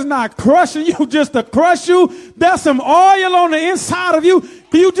 God is not crushing you just to crush you. There's some oil on the inside of you.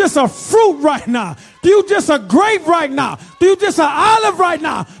 You just a fruit right now. You just a grape right now. You just an olive right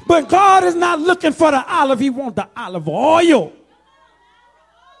now. But God is not looking for the olive. He wants the olive oil.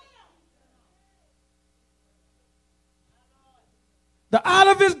 The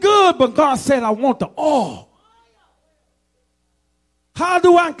olive is good, but God said, I want the oil. How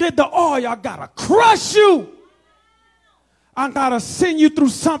do I get the oil? I got to crush you. I got to send you through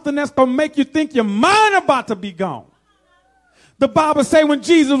something that's going to make you think your mind about to be gone. The Bible says when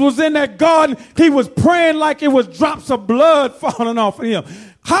Jesus was in that garden, he was praying like it was drops of blood falling off of him.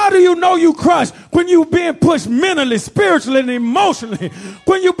 How do you know you crushed? When you're being pushed mentally, spiritually, and emotionally.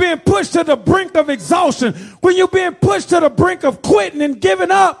 When you're being pushed to the brink of exhaustion. When you're being pushed to the brink of quitting and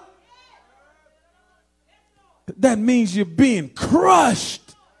giving up. That means you're being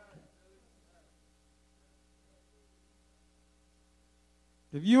crushed.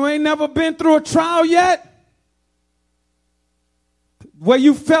 If you ain't never been through a trial yet, where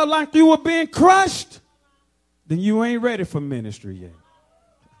you felt like you were being crushed, then you ain't ready for ministry yet.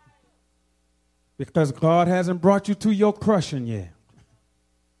 Because God hasn't brought you to your crushing yet.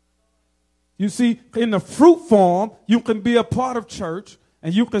 You see, in the fruit form, you can be a part of church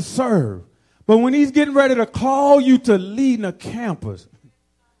and you can serve. But when he's getting ready to call you to lead a campus,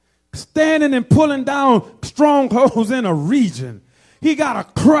 standing and pulling down strongholds in a region, he got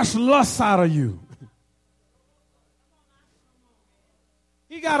to crush lust out of you.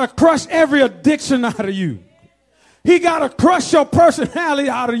 He got to crush every addiction out of you. He got to crush your personality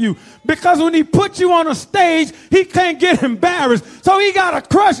out of you. Because when he puts you on a stage, he can't get embarrassed. So he got to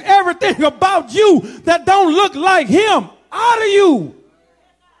crush everything about you that don't look like him out of you.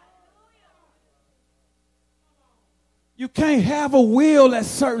 You can't have a will at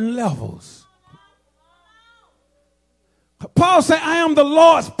certain levels. Paul said, I am the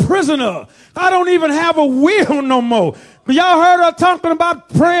Lord's prisoner. I don't even have a will no more. Y'all heard her talking about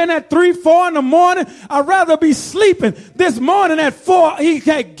praying at 3, 4 in the morning? I'd rather be sleeping. This morning at 4, he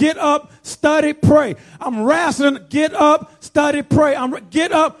can't get up, study, pray. I'm wrestling, get up, study, pray.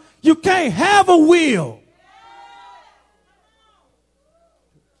 Get up. You can't have a will.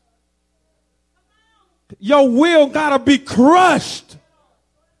 Your will got to be crushed.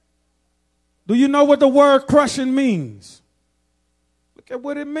 Do you know what the word crushing means? Look at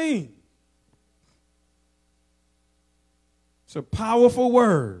what it means. It's a powerful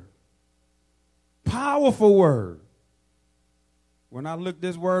word. Powerful word. When I looked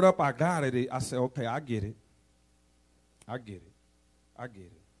this word up, I got it. I said, okay, I get it. I get it. I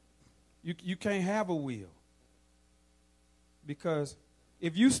get it. You can't have a will. Because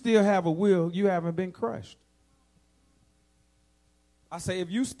if you still have a will, you haven't been crushed. I say, if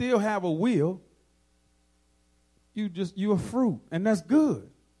you still have a will, you're a fruit, and that's good.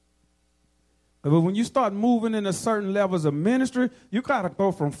 But when you start moving into certain levels of ministry, you got to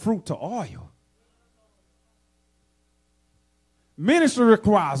go from fruit to oil. Ministry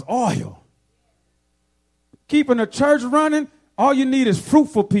requires oil. Keeping a church running, all you need is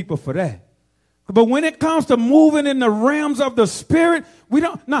fruitful people for that. But when it comes to moving in the realms of the spirit, we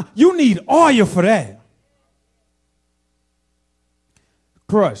don't. Now, you need oil for that.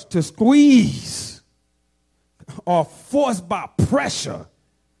 Crush, to squeeze or force by pressure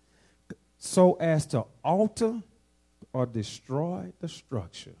so as to alter or destroy the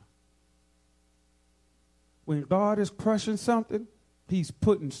structure. When God is crushing something, he's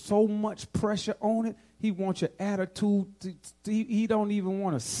putting so much pressure on it. He wants your attitude. He don't even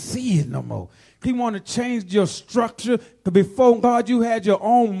want to see it no more. He want to change your structure. Before God, you had your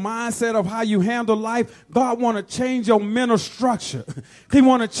own mindset of how you handle life. God want to change your mental structure. He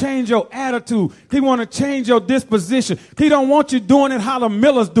want to change your attitude. He want to change your disposition. He don't want you doing it how the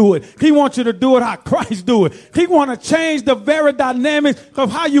Millers do it. He wants you to do it how Christ do it. He want to change the very dynamics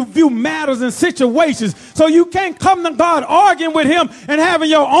of how you view matters and situations. So you can't come to God arguing with him and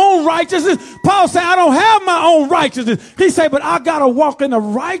having your own righteousness. Paul said, I don't have my own righteousness. He said, but I got to walk in the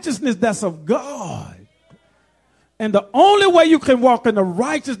righteousness that's of God. And the only way you can walk in the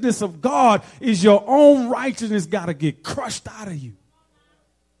righteousness of God is your own righteousness got to get crushed out of you.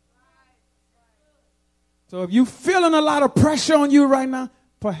 So if you're feeling a lot of pressure on you right now,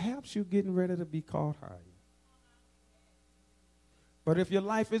 perhaps you're getting ready to be called higher. But if your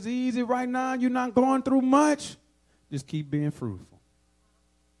life is easy right now, you're not going through much, just keep being fruitful.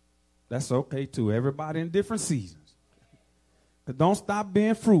 That's okay too. Everybody in different seasons. But don't stop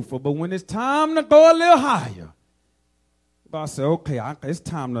being fruitful. But when it's time to go a little higher, God said, okay, it's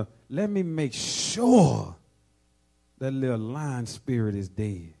time to let me make sure that little lying spirit is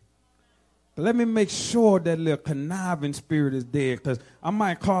dead. Let me make sure that little conniving spirit is dead, because I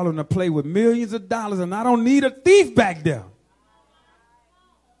might call him to play with millions of dollars and I don't need a thief back there.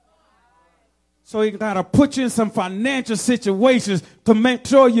 So he got to put you in some financial situations to make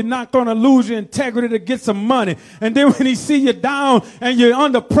sure you're not going to lose your integrity to get some money. And then when he see you down and you're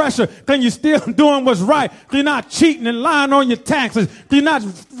under pressure, then you're still doing what's right. You're not cheating and lying on your taxes. You're not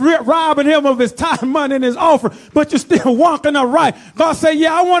robbing him of his tithe money and his offering, but you're still walking upright. God say,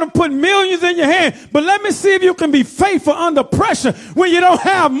 yeah, I want to put millions in your hand, but let me see if you can be faithful under pressure when you don't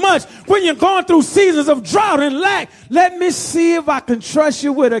have much, when you're going through seasons of drought and lack. Let me see if I can trust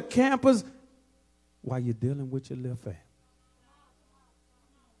you with a campus while you're dealing with your little family.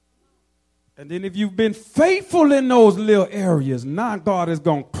 And then if you've been faithful in those little areas, now God is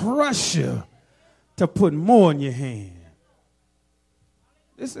going to crush you to put more in your hand.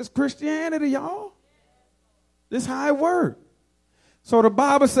 This is Christianity, y'all. This is how it works. So the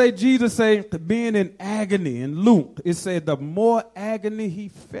Bible say, Jesus said, being in agony. In Luke, it said the more agony he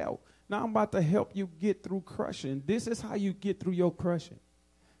felt. Now I'm about to help you get through crushing. This is how you get through your crushing.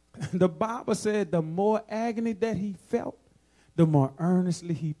 The Bible said the more agony that he felt, the more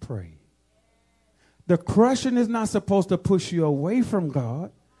earnestly he prayed. The crushing is not supposed to push you away from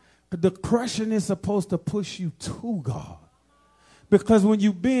God. The crushing is supposed to push you to God. Because when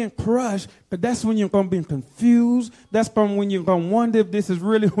you're being crushed, that's when you're going to be confused. That's when you're going to wonder if this is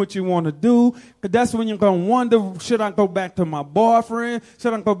really what you want to do. That's when you're going to wonder, should I go back to my boyfriend?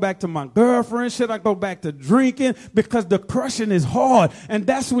 Should I go back to my girlfriend? Should I go back to drinking? Because the crushing is hard. And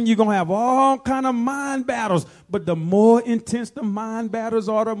that's when you're going to have all kind of mind battles. But the more intense the mind battles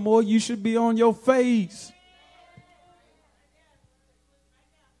are, the more you should be on your face.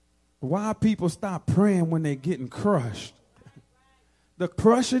 Why people stop praying when they're getting crushed? The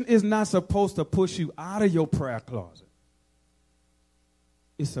crushing is not supposed to push you out of your prayer closet.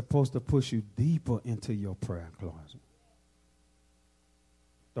 It's supposed to push you deeper into your prayer closet.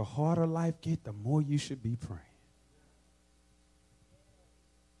 The harder life gets, the more you should be praying.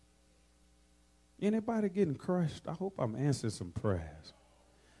 Anybody getting crushed? I hope I'm answering some prayers.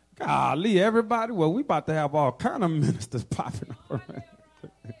 Golly, everybody. Well, we about to have all kind of ministers popping up around.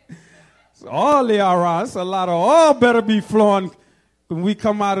 So all they are around. It's a lot of all better be flowing when we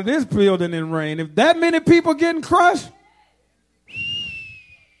come out of this building in rain. If that many people getting crushed,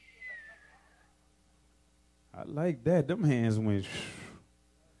 I like that. Them hands went.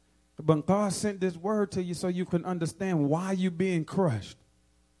 But God sent this word to you so you can understand why you're being crushed.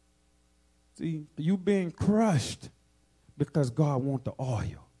 See, you being crushed because God wants the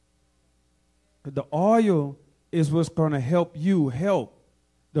oil. The oil is what's going to help you help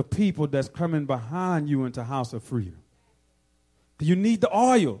the people that's coming behind you into House of Freedom. You need the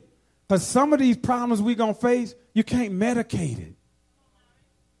oil. Because some of these problems we're going to face, you can't medicate it.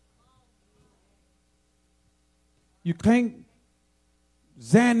 You can't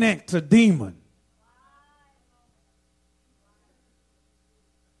Xanax a demon.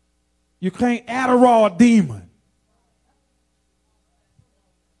 You can't Adderall a demon.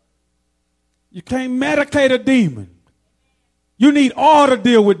 You can't medicate a demon. You need oil to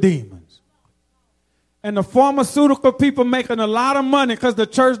deal with demons. And the pharmaceutical people making a lot of money because the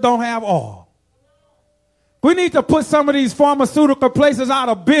church don't have oil. We need to put some of these pharmaceutical places out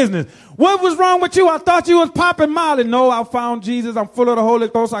of business. What was wrong with you? I thought you was popping Molly. No, I found Jesus. I'm full of the Holy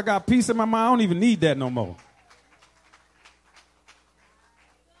Ghost. I got peace in my mind. I don't even need that no more.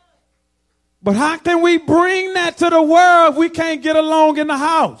 But how can we bring that to the world if we can't get along in the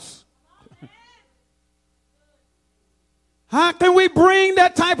house? How can we bring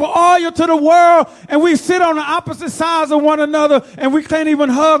that type of oil to the world and we sit on the opposite sides of one another and we can't even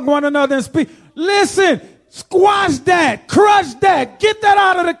hug one another and speak? Listen, squash that, crush that, get that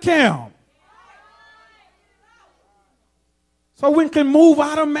out of the camp. So we can move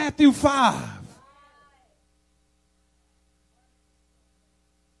out of Matthew 5.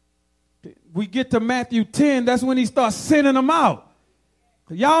 We get to Matthew 10, that's when he starts sending them out.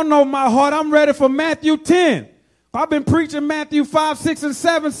 Y'all know my heart, I'm ready for Matthew 10. I've been preaching Matthew 5, 6, and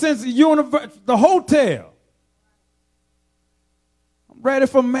 7 since the hotel. I'm ready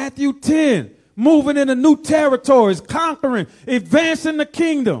for Matthew 10. Moving into new territories, conquering, advancing the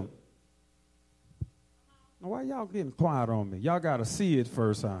kingdom. Why y'all getting quiet on me? Y'all got to see it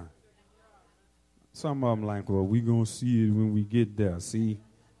first, huh? Some of them like, well, we going to see it when we get there. See?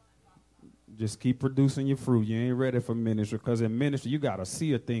 Just keep producing your fruit. You ain't ready for ministry because in ministry, you got to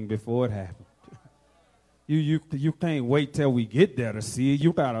see a thing before it happens. You can't wait till we get there to see it.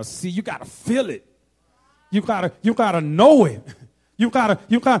 You gotta see, you gotta feel it. You gotta know it. Cause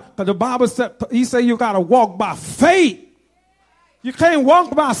the Bible said, he said you gotta walk by faith. You can't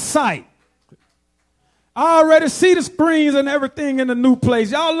walk by sight. I already see the screens and everything in the new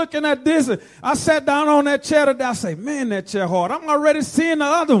place. Y'all looking at this. I sat down on that chair today. I say, man, that chair hard. I'm already seeing the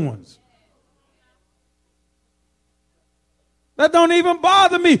other ones. That don't even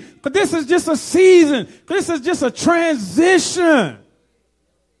bother me. But this is just a season. This is just a transition.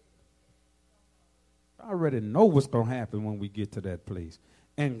 I already know what's going to happen when we get to that place.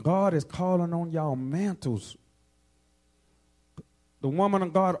 And God is calling on y'all mantles. The woman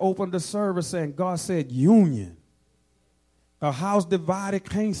of God opened the service saying, God said union. A house divided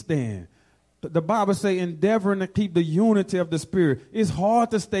can't stand. The Bible say endeavoring to keep the unity of the spirit. It's hard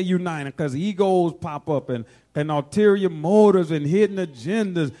to stay united because egos pop up and ulterior motives and hidden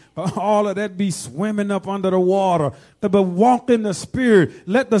agendas. All of that be swimming up under the water. But walk in the spirit.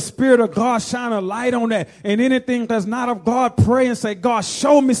 Let the spirit of God shine a light on that. And anything that's not of God, pray and say, God,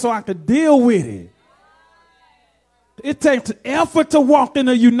 show me so I can deal with it. It takes effort to walk in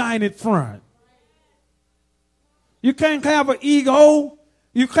a united front. You can't have an ego.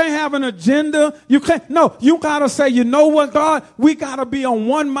 You can't have an agenda. You got to say, you know what, God? We got to be on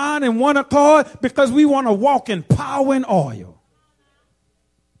one mind and one accord because we want to walk in power and oil.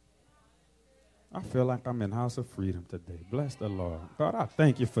 I feel like I'm in House of Freedom today. Bless the Lord. God, I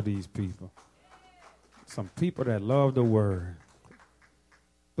thank you for these people. Some people that love the word.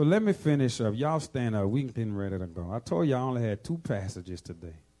 So let me finish up. Y'all stand up. We can get ready to go. I told you I only had 2 passages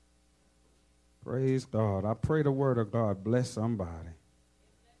today. Praise God. I pray the word of God bless somebody.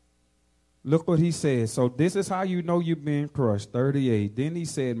 Look what he said. So this is how you know you've been crushed. 38. Then he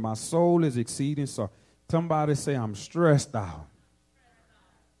said, my soul is exceeding sorrow. Somebody say, I'm stressed out.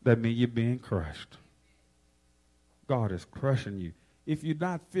 That means you're being crushed. God is crushing you. If you're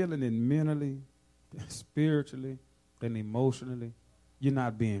not feeling it mentally, spiritually, and emotionally, you're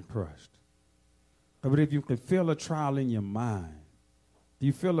not being crushed. But if you can feel a trial in your mind, do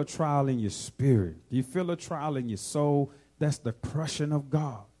you feel a trial in your spirit? Do you feel a trial in your soul? That's the crushing of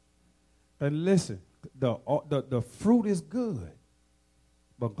God. And listen, the fruit is good,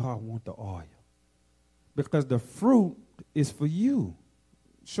 but God wants the oil. Because the fruit is for you,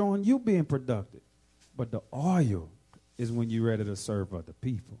 showing you being productive. But the oil is when you're ready to serve other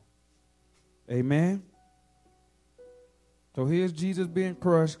people. Amen? So here's Jesus being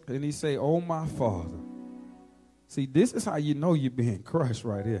crushed, and he say, oh, my Father. See, this is how you know you're being crushed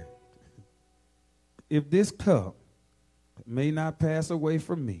right here. If this cup may not pass away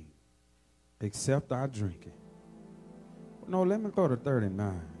from me, except I drink it. No, let me go to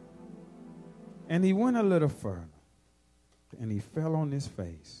 39. And he went a little further, and he fell on his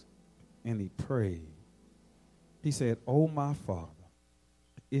face, and he prayed. He said, oh, my Father,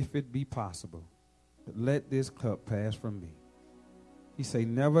 if it be possible, let this cup pass from me. He said,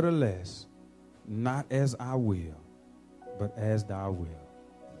 nevertheless, not as I will, but as thy will.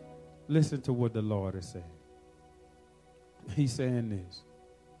 Listen to what the Lord is saying. He's saying this.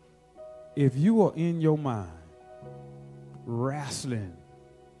 If you are in your mind wrestling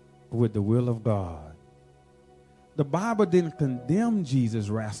with the will of God, the Bible didn't condemn Jesus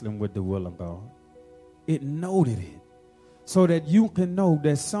wrestling with the will of God. It noted it. so that you can know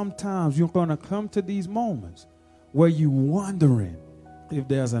that sometimes you're going to come to these moments where you're wondering if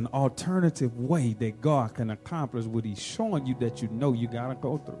there's an alternative way that God can accomplish what he's showing you that you know you got to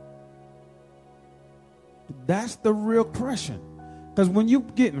go through. That's the real crushing. Because when you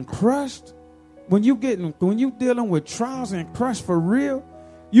getting crushed, when you dealing with trials and crushed for real,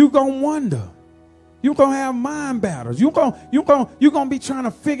 you going to wonder. You're going to have mind battles. You're going to be trying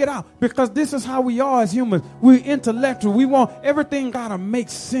to figure it out, because this is how we are as humans. We're intellectual. We want everything got to make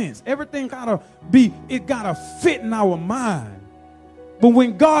sense. Everything got to fit in our mind. But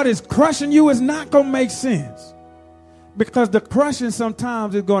when God is crushing you, it's not going to make sense, because the crushing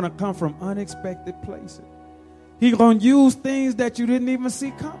sometimes is going to come from unexpected places. He's going to use things that you didn't even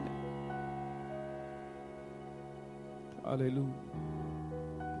see coming. Hallelujah.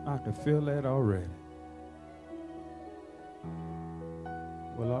 I can feel that already.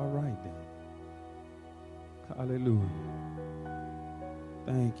 Well, all right then. Hallelujah.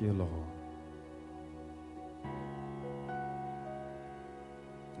 Thank you, Lord.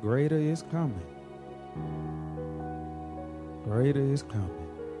 Greater is coming. Greater is coming.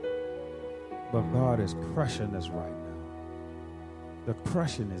 But God is crushing us right now. The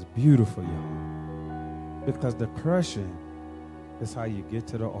crushing is beautiful, y'all. Because the crushing is how you get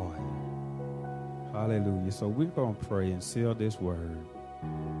to the oil. Hallelujah. So we're going to pray and seal this word.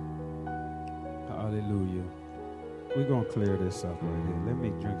 Hallelujah. We're going to clear this up right here. Let me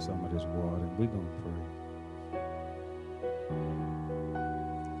drink some of this water and we're going to pray.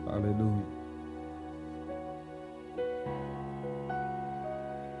 Hallelujah.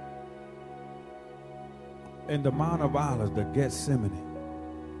 In the Mount of Olives, the Gethsemane,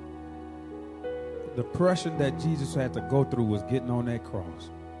 the crushing that Jesus had to go through was getting on that cross.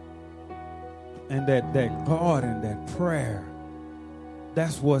 And that God and that prayer,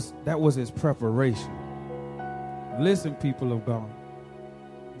 that was his preparation. Listen, people of God,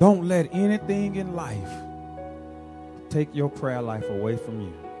 don't let anything in life take your prayer life away from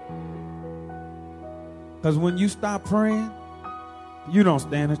you. Because when you stop praying, you don't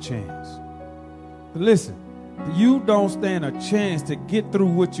stand a chance. Listen, you don't stand a chance to get through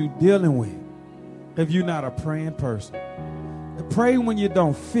what you're dealing with if you're not a praying person. To pray when you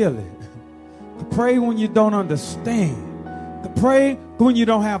don't feel it. To pray when you don't understand. To pray when you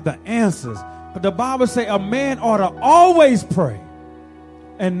don't have the answers. But the Bible says a man ought to always pray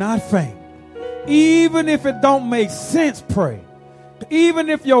and not faint. Even if it don't make sense, pray. Even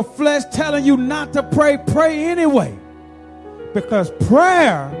if your flesh telling you not to pray, pray anyway. Because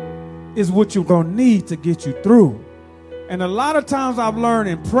prayer is what you're going to need to get you through. And a lot of times I've learned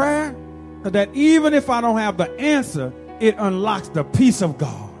in prayer that even if I don't have the answer, it unlocks the peace of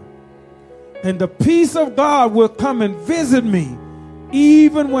God. And the peace of God will come and visit me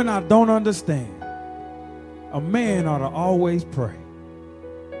even when I don't understand. A man ought to always pray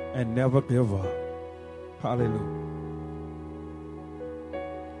and never give up. Hallelujah.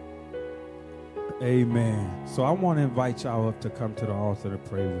 Amen. So I want to invite y'all up to come to the altar to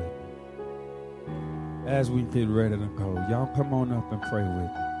pray with me. As we get ready to go, y'all come on up and pray with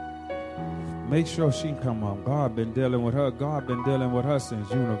me. Make sure she come up. God been dealing with her. God been dealing with her since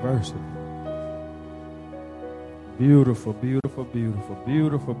university. Beautiful, beautiful, beautiful,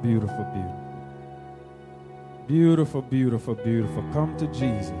 beautiful, beautiful, beautiful. Beautiful, beautiful, beautiful. Come to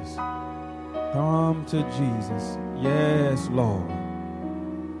Jesus. Come to Jesus. Yes, Lord.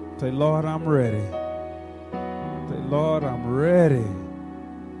 Say, Lord, I'm ready. Say, Lord, I'm ready.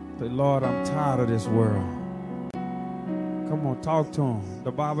 Say, Lord, I'm tired of this world. Come on, talk to him.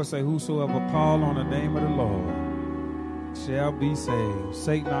 The Bible says, whosoever call on the name of the Lord shall be saved.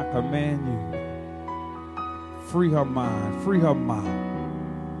 Satan, I command you. Free her mind. Free her mouth.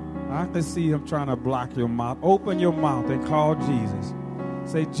 I can see him trying to block your mouth. Open your mouth and call Jesus.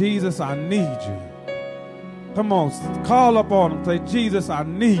 Say, Jesus, I need you. Come on, call up on him. Say, Jesus, I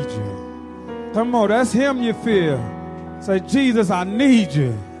need you. Come on, that's him you feel. Say, Jesus, I need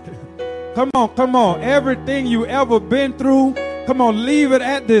you. Come on, come on. Everything you ever been through, come on, leave it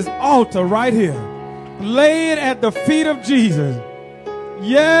at this altar right here. Lay it at the feet of Jesus.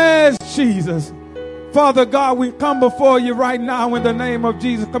 Yes, Jesus. Father God, we come before you right now in the name of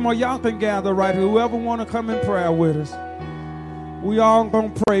Jesus. Come on, y'all can gather right here. Whoever want to come in prayer with us. We all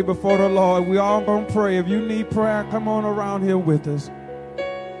going to pray before the Lord. We all going to pray. If you need prayer, come on around here with us.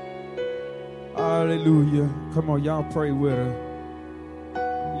 Hallelujah. Come on, y'all pray with her.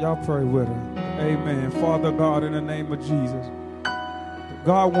 Y'all pray with her. Amen. Father God, in the name of Jesus,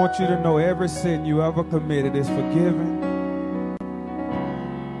 God wants you to know every sin you ever committed is forgiven.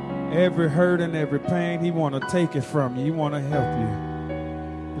 Every hurt and every pain, he want to take it from you. He want to help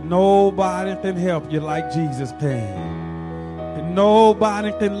you. Nobody can help you like Jesus can.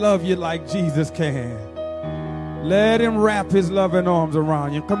 Nobody can love you like Jesus can. Let him wrap his loving arms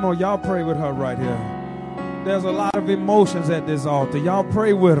around you. Come on, y'all pray with her right here. There's a lot of emotions at this altar. Y'all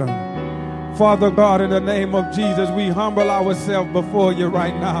pray with her. Father God, in the name of Jesus, we humble ourselves before you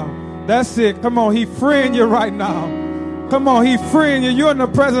right now. That's it. Come on, he freeing you right now. Come on, he freeing you. You're in the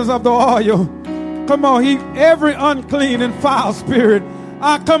presence of the oil. Come on, every unclean and foul spirit,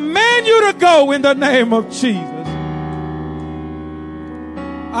 I command you to go in the name of Jesus.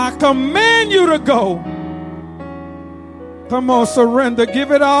 I command you to go. Come on, surrender.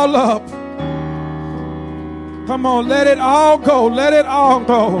 Give it all up. Come on, let it all go. Let it all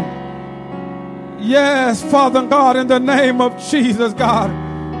go. Yes, Father God, in the name of Jesus, God.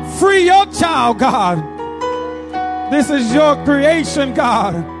 Free your child, God. This is your creation,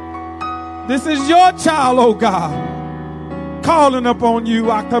 God. This is your child, oh God. Calling upon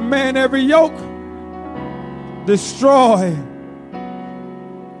you. I command every yoke. Destroy.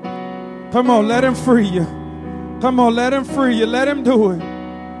 Come on, let him free you. Come on, let him free you. Let him do it.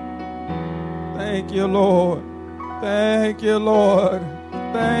 Thank you, Lord. Thank you, Lord.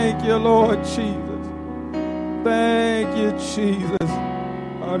 Thank you, Lord Jesus. Thank you, Jesus.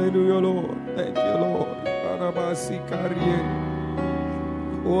 Hallelujah, Lord. Thank you, Lord.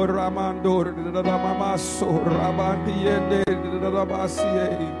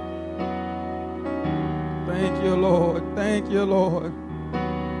 Thank you, Lord. Thank you, Lord.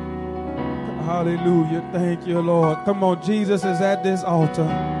 Hallelujah. Thank you, Lord. Come on, Jesus is at this altar.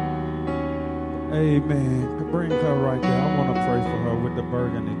 Amen. Bring her right there. I want to pray for her with the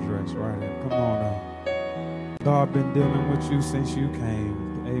burgundy dress right here. Come on now. God been dealing with you since you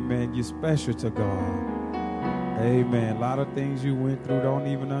came. Amen. You're special to God. Amen. A lot of things you went through, don't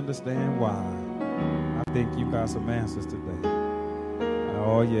even understand why. I think you got some answers today.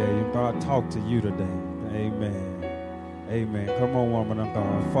 Oh, yeah. God talked to you today. Amen. Amen. Come on, woman of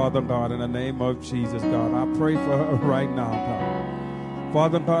God. Father God, in the name of Jesus, God, I pray for her right now, God.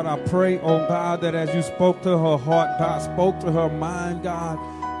 Father God, I pray, oh God, that as you spoke to her heart, God, spoke to her mind, God.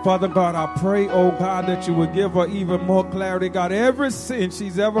 Father God, I pray, oh God, that you would give her even more clarity, God. Every sin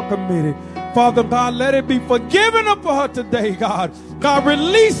she's ever committed, Father God, let it be forgiven of her today, God. God,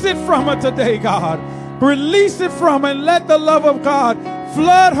 release it from her today, God. Release it from her and let the love of God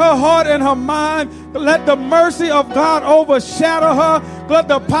flood her heart and her mind. Let the mercy of God overshadow her. Let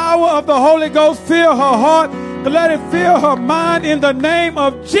the power of the Holy Ghost fill her heart. Let it fill her mind in the name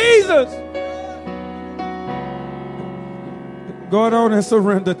of Jesus. Go on and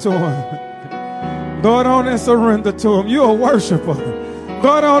surrender to him. Go on and surrender to him. You're a worshiper. Go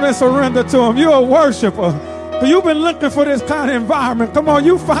on and surrender to him. You're a worshiper. You've been looking for this kind of environment. Come on,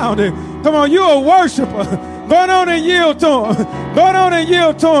 you found it. Come on, you're a worshiper. Go on and yield to him. Go on and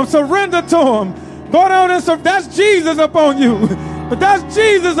yield to him. Surrender to him. Go on and surrender. That's Jesus upon you. That's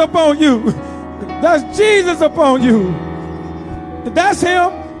Jesus upon you. That's Jesus upon you. That's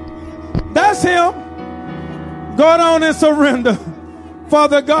him. That's him. Go on and surrender.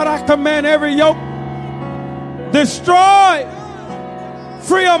 Father God, I command every yoke. Destroy.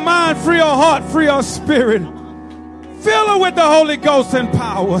 Free your mind, free your heart, free your spirit. Fill her with the Holy Ghost and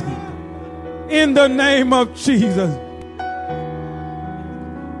power. In the name of Jesus.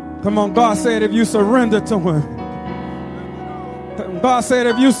 Come on, God said if you surrender to him. God said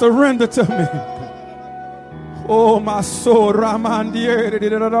if you surrender to me. Oh, my soul. My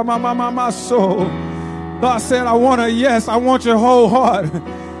soul. God said I want a yes. I want your whole heart.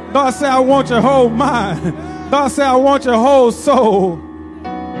 God said I want your whole mind. God said I want your whole soul.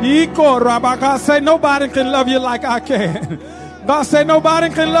 God said nobody can love you like I can. God said nobody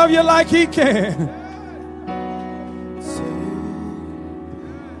can love you like he can.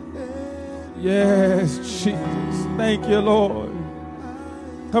 Yes, Jesus. Thank you, Lord.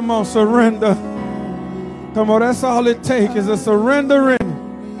 Come on, surrender. Come on, that's all it takes is a surrendering.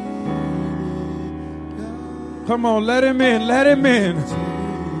 Come on, let him in, let him in.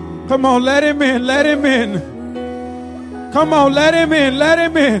 Come on, let him in, let him in. Come on, let him in, let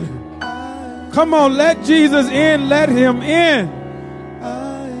him in. Come on, let Jesus in, let him in.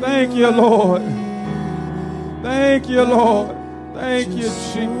 Thank you, Lord. Thank you, Lord. Thank you,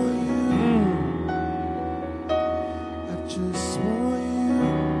 Jesus.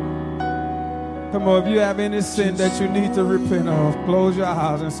 Come on, if you have any sin that you need to repent of, close your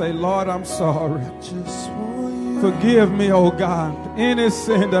eyes and say, Lord, I'm sorry. Forgive me, oh God, any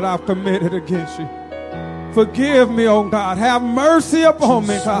sin that I've committed against you. Forgive me, oh God. Have mercy upon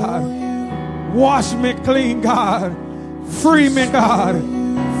me, God. Wash me clean, God. Free me, God.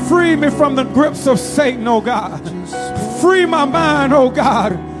 Free me from the grips of Satan, oh God. Free my mind, oh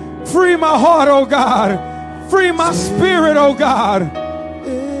God. Free my heart, oh God. Free my spirit, oh God.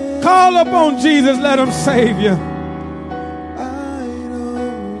 Call upon Jesus, let him save you.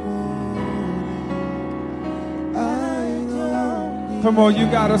 Come on, you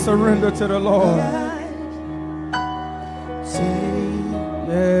got to surrender to the Lord.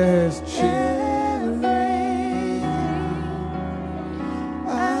 Yes, Jesus.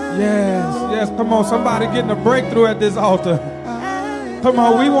 Yes. Come on, somebody getting a breakthrough at this altar. Come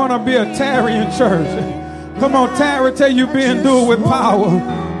on, we want to be a tarrying church. Come on, tarry till you be endued with power.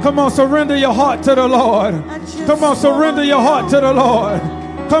 Come on, surrender your heart to the Lord. Come on, surrender your heart to the Lord.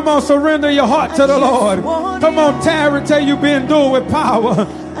 Come on, surrender your heart to the Lord. Come on, tarry till you be endued with power.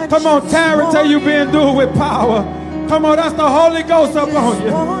 Come on, tarry till you be endued with power. Come on, that's the Holy Ghost up on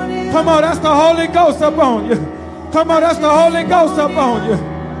you. Come on, that's the Holy Ghost up on you. Come on, that's the Holy Ghost up on you.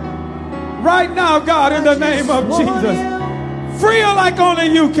 Right now, God, in the name of Jesus. Free her like only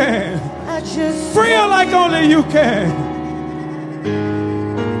you can. Free her like only you can.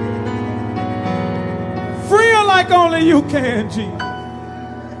 Free her like only you can, Jesus.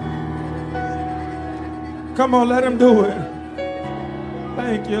 Come on, let him do it.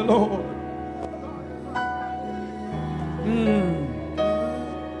 Thank you, Lord.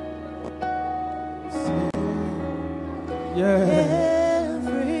 Yeah.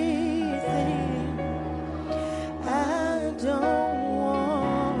 Everything I don't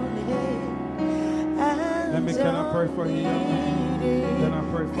want it. Can I pray for you? Can I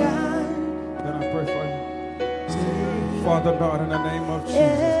pray for you? Can I pray for you? Father God, in the name of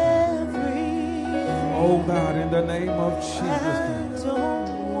Jesus. Oh God, in the name of Jesus.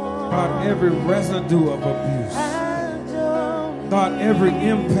 God, every residue of abuse. God, every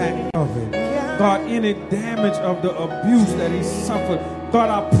impact of it. God, any damage of the abuse that he suffered. God,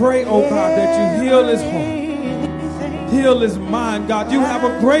 I pray, oh God, that you heal his heart. Heal his mind, God. You have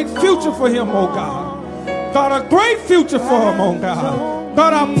a great future for him, oh God. God, a great future for him, oh God.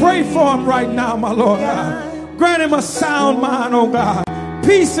 God, I pray for him right now, my Lord God. Grant him a sound mind, oh God.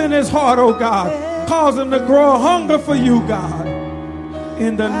 Peace in his heart, oh God. Cause him to grow a hunger for you, God.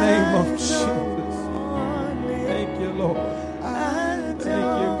 In the name of Jesus. Thank you, Lord. Thank you,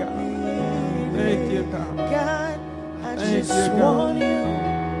 God. Thank you, God. Thank you, God.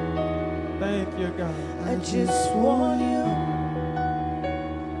 Thank you, God. I just want you.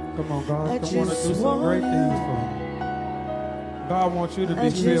 Come on, God. I want to do some great things for you. God wants you to be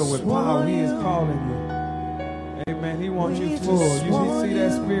filled with power. He is calling you. Amen. He wants you full. You see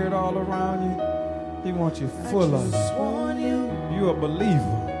that spirit all around you? He wants you full of it. You a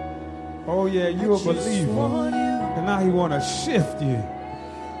believer. Oh yeah, you a believer. And now he want to shift you.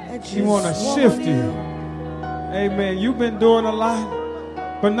 He want to shift you. Amen. You've been doing a lot,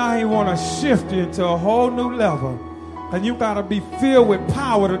 but now he want to shift you into a whole new level. And you got to be filled with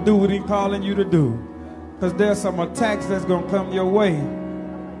power to do what he's calling you to do. Because there's some attacks that's going to come your way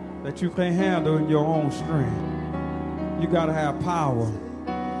that you can't handle in your own strength. You got to have power.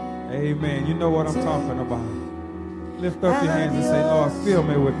 Amen. You know what I'm talking about. Lift up your hands and say, Lord, fill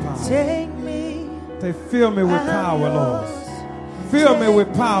me with power. Say, fill me with power, Lord. Fill me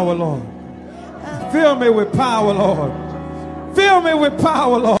with power, Lord. Fill me with power, Lord. Fill me with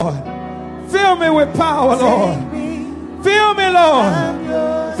power, Lord. Fill me with power, Lord. Fill me, Lord.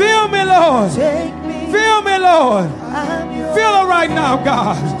 Fill me, Lord. Fill me, Lord. Fill her right now,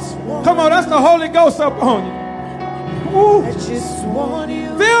 God. Come on, that's the Holy Ghost up on you. Woo.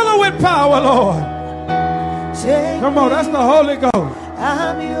 Fill her with power, Lord. Come on, that's the Holy Ghost.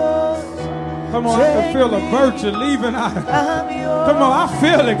 Come on, I can feel a virtue leaving out. Come on, I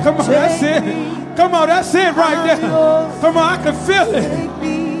feel it. Come on, that's it. Come on, that's it right there. Come on, I can feel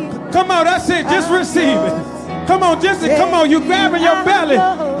it. Come on, that's it. Just receive it. Come on, come on, you grabbing your belly.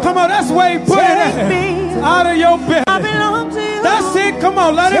 Come on, that's where you put it at. Out of your belly. That's it. Come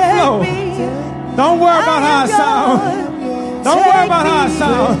on, let it flow. Don't worry about how it sounds. Don't worry about how it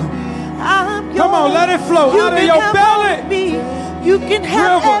sounds. Come on, let it flow out of your belly. You can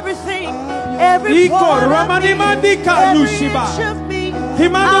have everything. Every part of me. I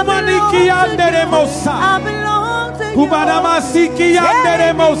belong to you.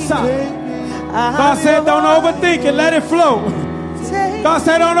 God said, don't overthink it, let it flow. God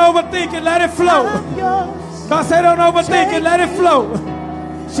said, don't overthink it, let it flow. God said, don't overthink it, let it flow.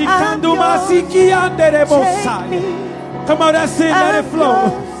 Come on, that's it, let it flow.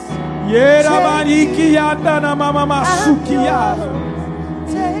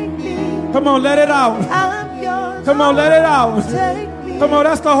 Come on, let it out. Come on, let it out. Come on,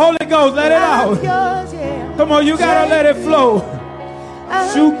 that's the Holy Ghost, let it out. Come on, you gotta let it flow.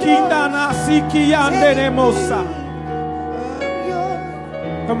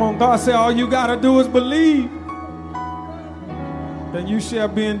 Come on, God said all you gotta do is believe. then you shall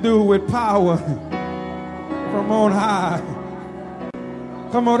be endued with power from on high.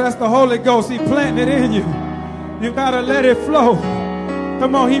 Come on, that's the Holy Ghost. He planted it in you. You got to let it flow.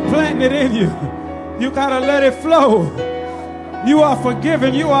 Come on, he planted it in you. You got to let it flow. You are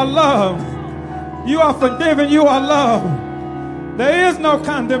forgiven. You are loved. You are forgiven. You are loved. There is no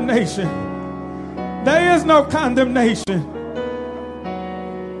condemnation. There is no condemnation.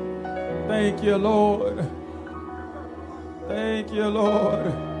 Thank you, Lord. Thank you,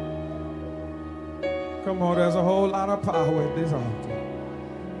 Lord. Come on, there's a whole lot of power at this altar.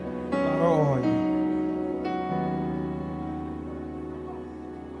 A lot of oil.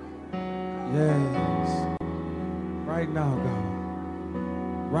 Yes. Right now,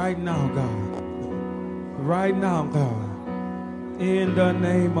 God. Right now, God. Right now, God. In the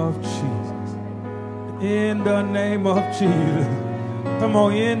name of Jesus. In the name of Jesus. Come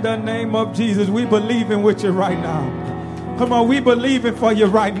on, in the name of Jesus, we believing with you right now. Come on, we believing for you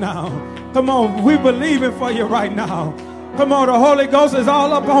right now. Come on, we believing for you right now. Come on, the Holy Ghost is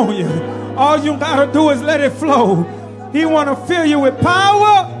all up on you. All you got to do is let it flow. He want to fill you with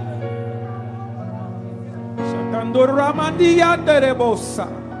power.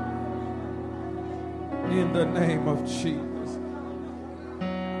 In the name of Jesus.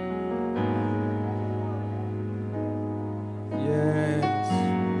 Yes.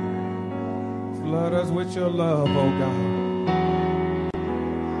 Flood us with your love, oh God.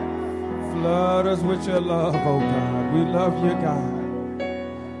 Flood us with your love, oh God. We love you, God.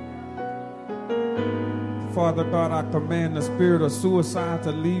 Father God, I command the spirit of suicide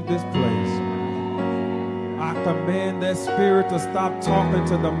to leave this place. I command that spirit to stop talking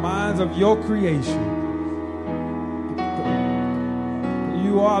to the minds of your creation.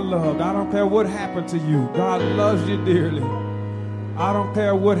 You are loved. I don't care what happened to you. God loves you dearly. I don't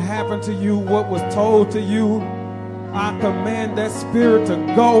care what happened to you, what was told to you. I command that spirit to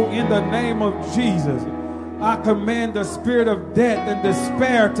go in the name of Jesus. I command the spirit of death and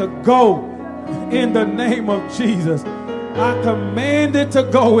despair to go in the name of Jesus. I command it to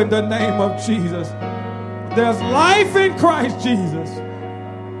go in the name of Jesus. There's life in Christ Jesus.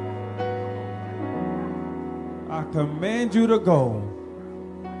 I command you to go.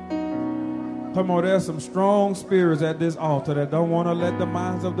 Come on, there's some strong spirits at this altar that don't want to let the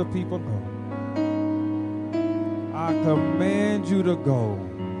minds of the people go. I command you to go.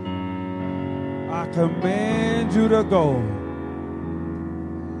 I command you to go.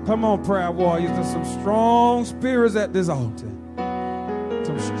 Come on, prayer warriors. There's some strong spirits at this altar.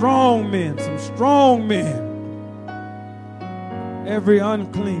 Some strong men, some strong men. Every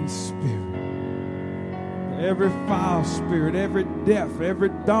unclean spirit, every foul spirit, every deaf, every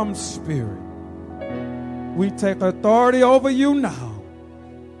dumb spirit. We take authority over you now.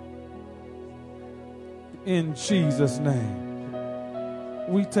 In Jesus' name.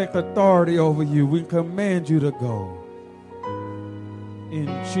 We take authority over you. We command you to go. In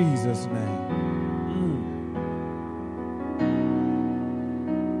Jesus' name.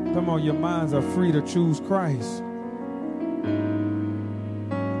 Come on, your minds are free to choose Christ.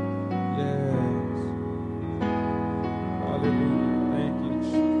 Yes. Hallelujah. Thank you,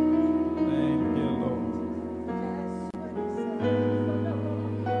 Jesus. Thank you, Lord.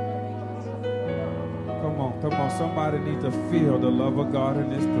 Come on. Somebody needs to feel the love of God in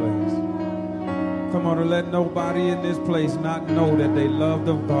this place. Come on, to let nobody in this place not know that they loved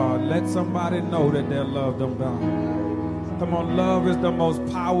of God. Let somebody know that they're loved of God. Come on, love is the most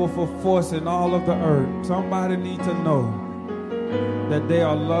powerful force in all of the earth. Somebody needs to know that they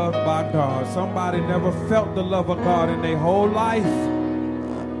are loved by God. Somebody never felt the love of God in their whole life.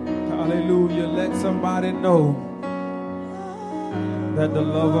 Hallelujah. Let somebody know that the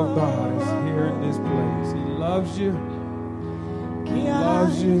love of God is here in this place. He loves you. He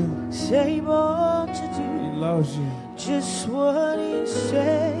loves you. He loves you. Just what he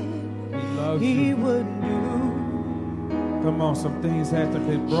said he would do. Come on, some things have to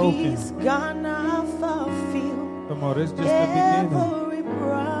be broken. He's gonna fulfill. Come on, it's just the beginning. Every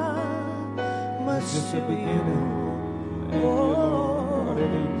promise it's just the beginning. Thank you, Lord.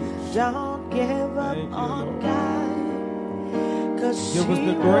 Don't give up on God. Give us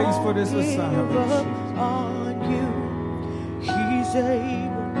the grace for this assignment. On you. He's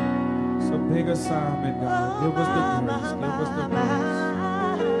able. It's a big assignment, God. Give us the grace. Give us the grace.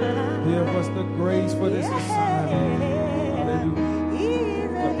 Give us the grace for this assignment. Hallelujah.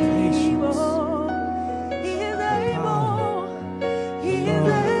 The patience. He's able. He's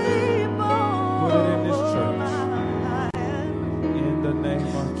able. Put it in this church. In the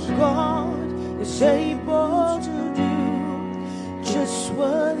name of Jesus. God is able to do just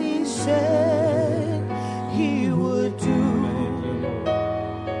what he said he would do.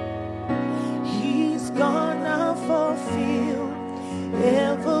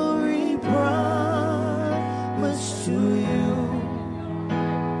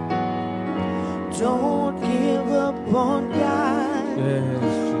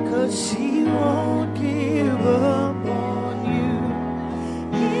 'Cause he won't give up on you.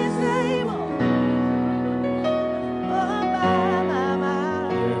 He's able. Oh, my.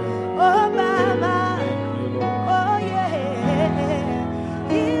 Oh, my. Oh, yeah.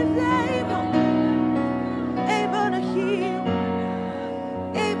 He's able to heal,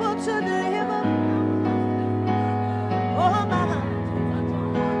 able to deliver. Oh, my.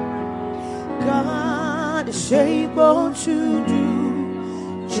 God is able to do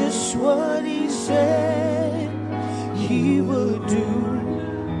just what he said he would do.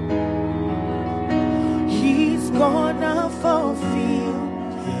 He's gonna fulfill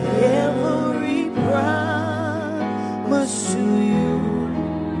every promise to you.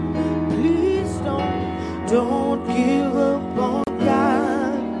 Please don't give up on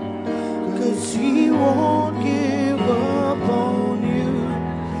God, 'cause he won't give up on you.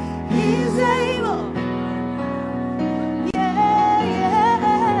 He's able.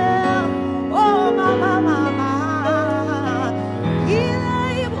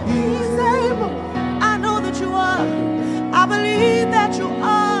 I believe that you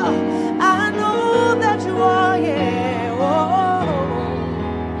are. I know that you are, yeah.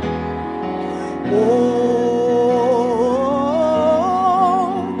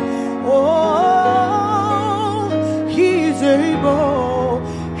 He's able.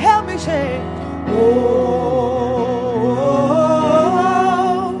 Help me say,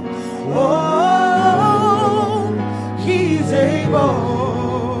 he's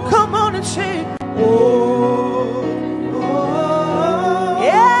able. Come on and say,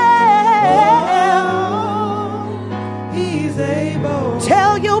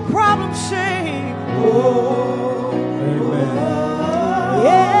 tell your problem, say,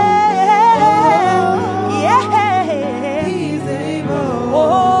 he's able.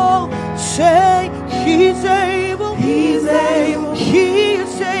 Oh, say, he's able. He's able. He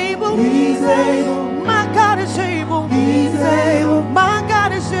is able. He's able. My God is able. He's able. My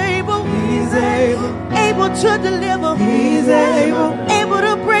God is able. He's able. Able to deliver. He's able. Able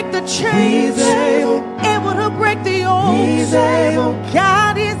to break the chains. He's able. Able to break the yoke. He's able.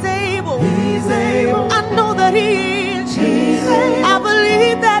 God is able. He's able. I know that he is. He's able. I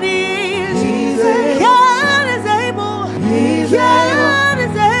believe that he is. He's able. God is able. He's God able.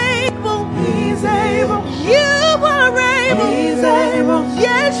 Is able. He's able. You are able. He's able.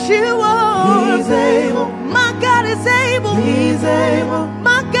 Yes, you are. He's able. My God is able. He's able.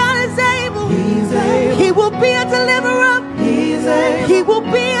 My God is able. He's able. He will be a deliverer. He's able. He will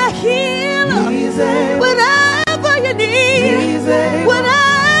be a healer. He's able. Whatever you need. He's able.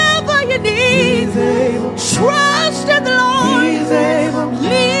 Whatever you need. He's able. Trust in the Lord. He's able.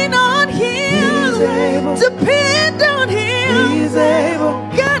 Lean on him. He's able. Depend on him. He's able.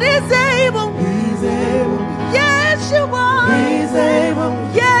 God is able. He's able. Yes, you are. He's able.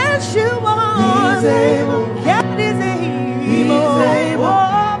 Yes, you are. He's able. God is able. He's able. Oh,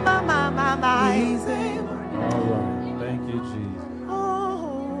 my. He's able. All right. Thank you, Jesus. Oh,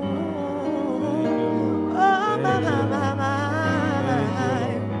 Thank you, Lord. my.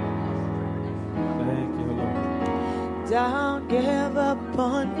 Thank you, Lord. Don't give up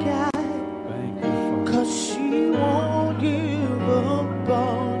on God, Thank you, Father. 'cause she won't give up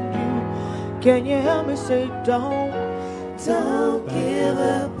on you. Can you help me say, don't give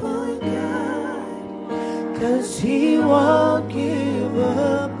up on God, 'cause he won't give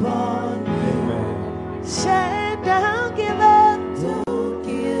up on you. Amen. Say, don't give up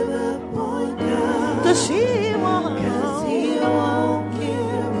on God, 'cause he won't give up on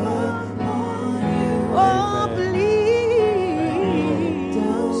you. Oh, please,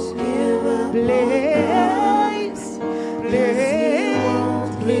 don't give up. Please,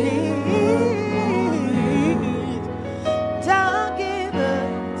 don't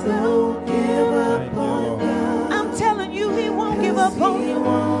give up on God. I'm telling you, he won't give up on you.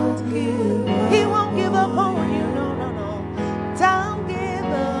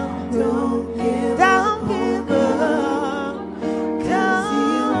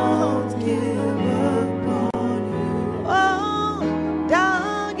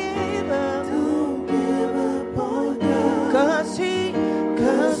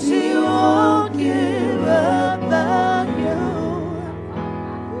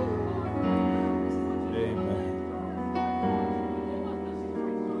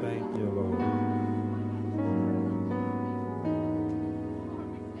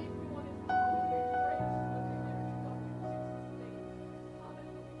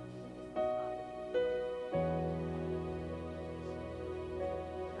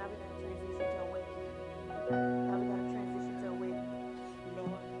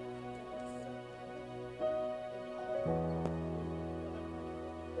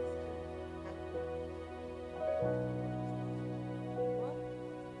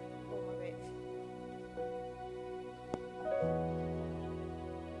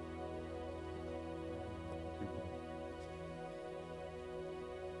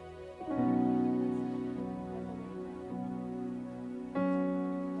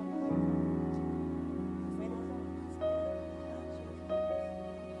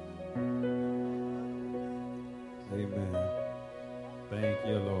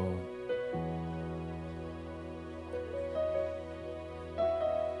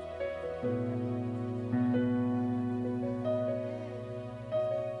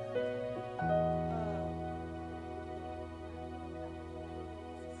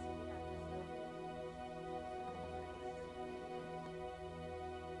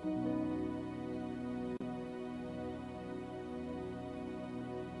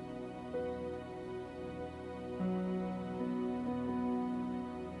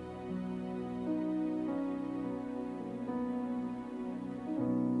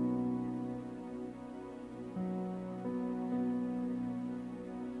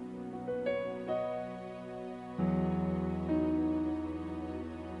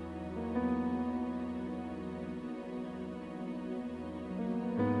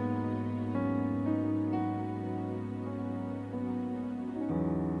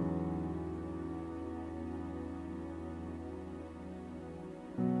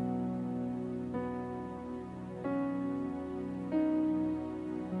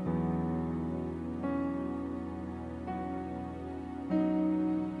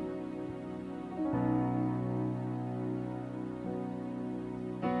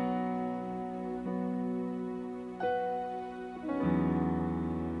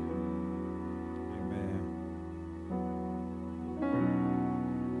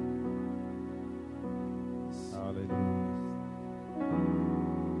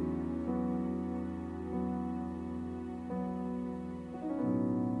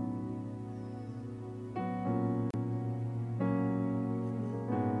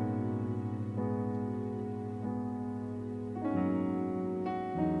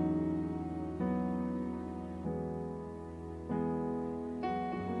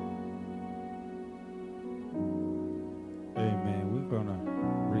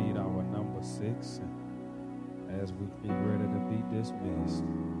 As we get ready to be dismissed.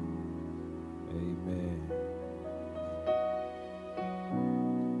 Amen.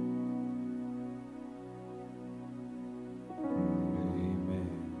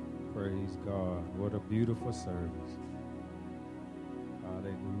 Amen. Praise God. What a beautiful service.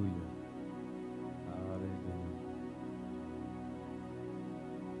 Hallelujah. Hallelujah.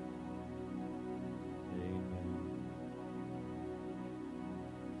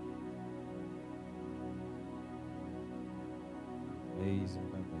 Amazing,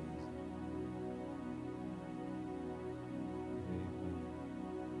 amazing. Amen.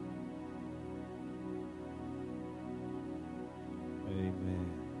 Amen.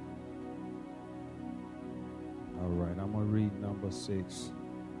 All right, I'm going to read number 6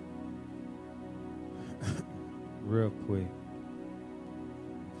 real quick.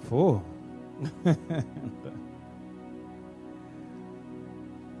 4.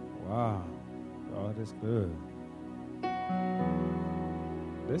 Wow. God is good.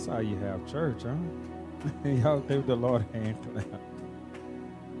 This how you have church, huh? Y'all give the Lord a hand clap.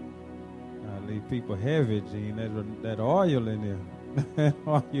 I leave people heavy, Gene. That oil in there. That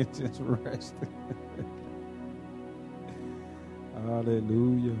oil just resting.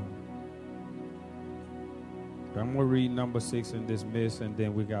 Hallelujah. I'm going to read number 6 and dismiss, and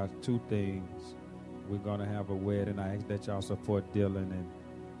then we got 2 things. We're going to have a wedding. I ask that y'all support Dylan and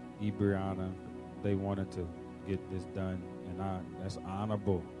Brianna. They wanted to get this done, and that's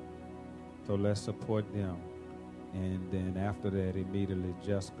honorable. So let's support them. And then after that, immediately,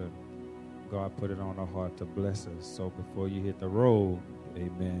 Jessica, God put it on her heart to bless us. So before you hit the road,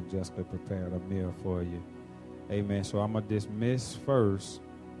 amen, Jessica prepared a meal for you. Amen. So I'm going to dismiss first,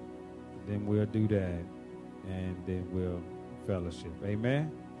 then we'll do that, and then we'll fellowship.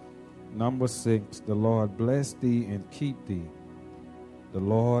 Amen. Number 6, the Lord bless thee and keep thee. The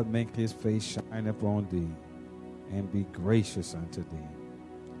Lord make his face shine upon thee and be gracious unto thee.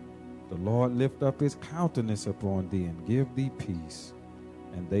 The Lord lift up his countenance upon thee and give thee peace.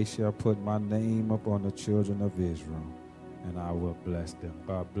 And they shall put my name upon the children of Israel, and I will bless them.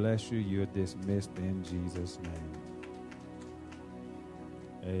 God bless you. You're dismissed in Jesus' name.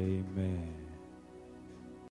 Amen.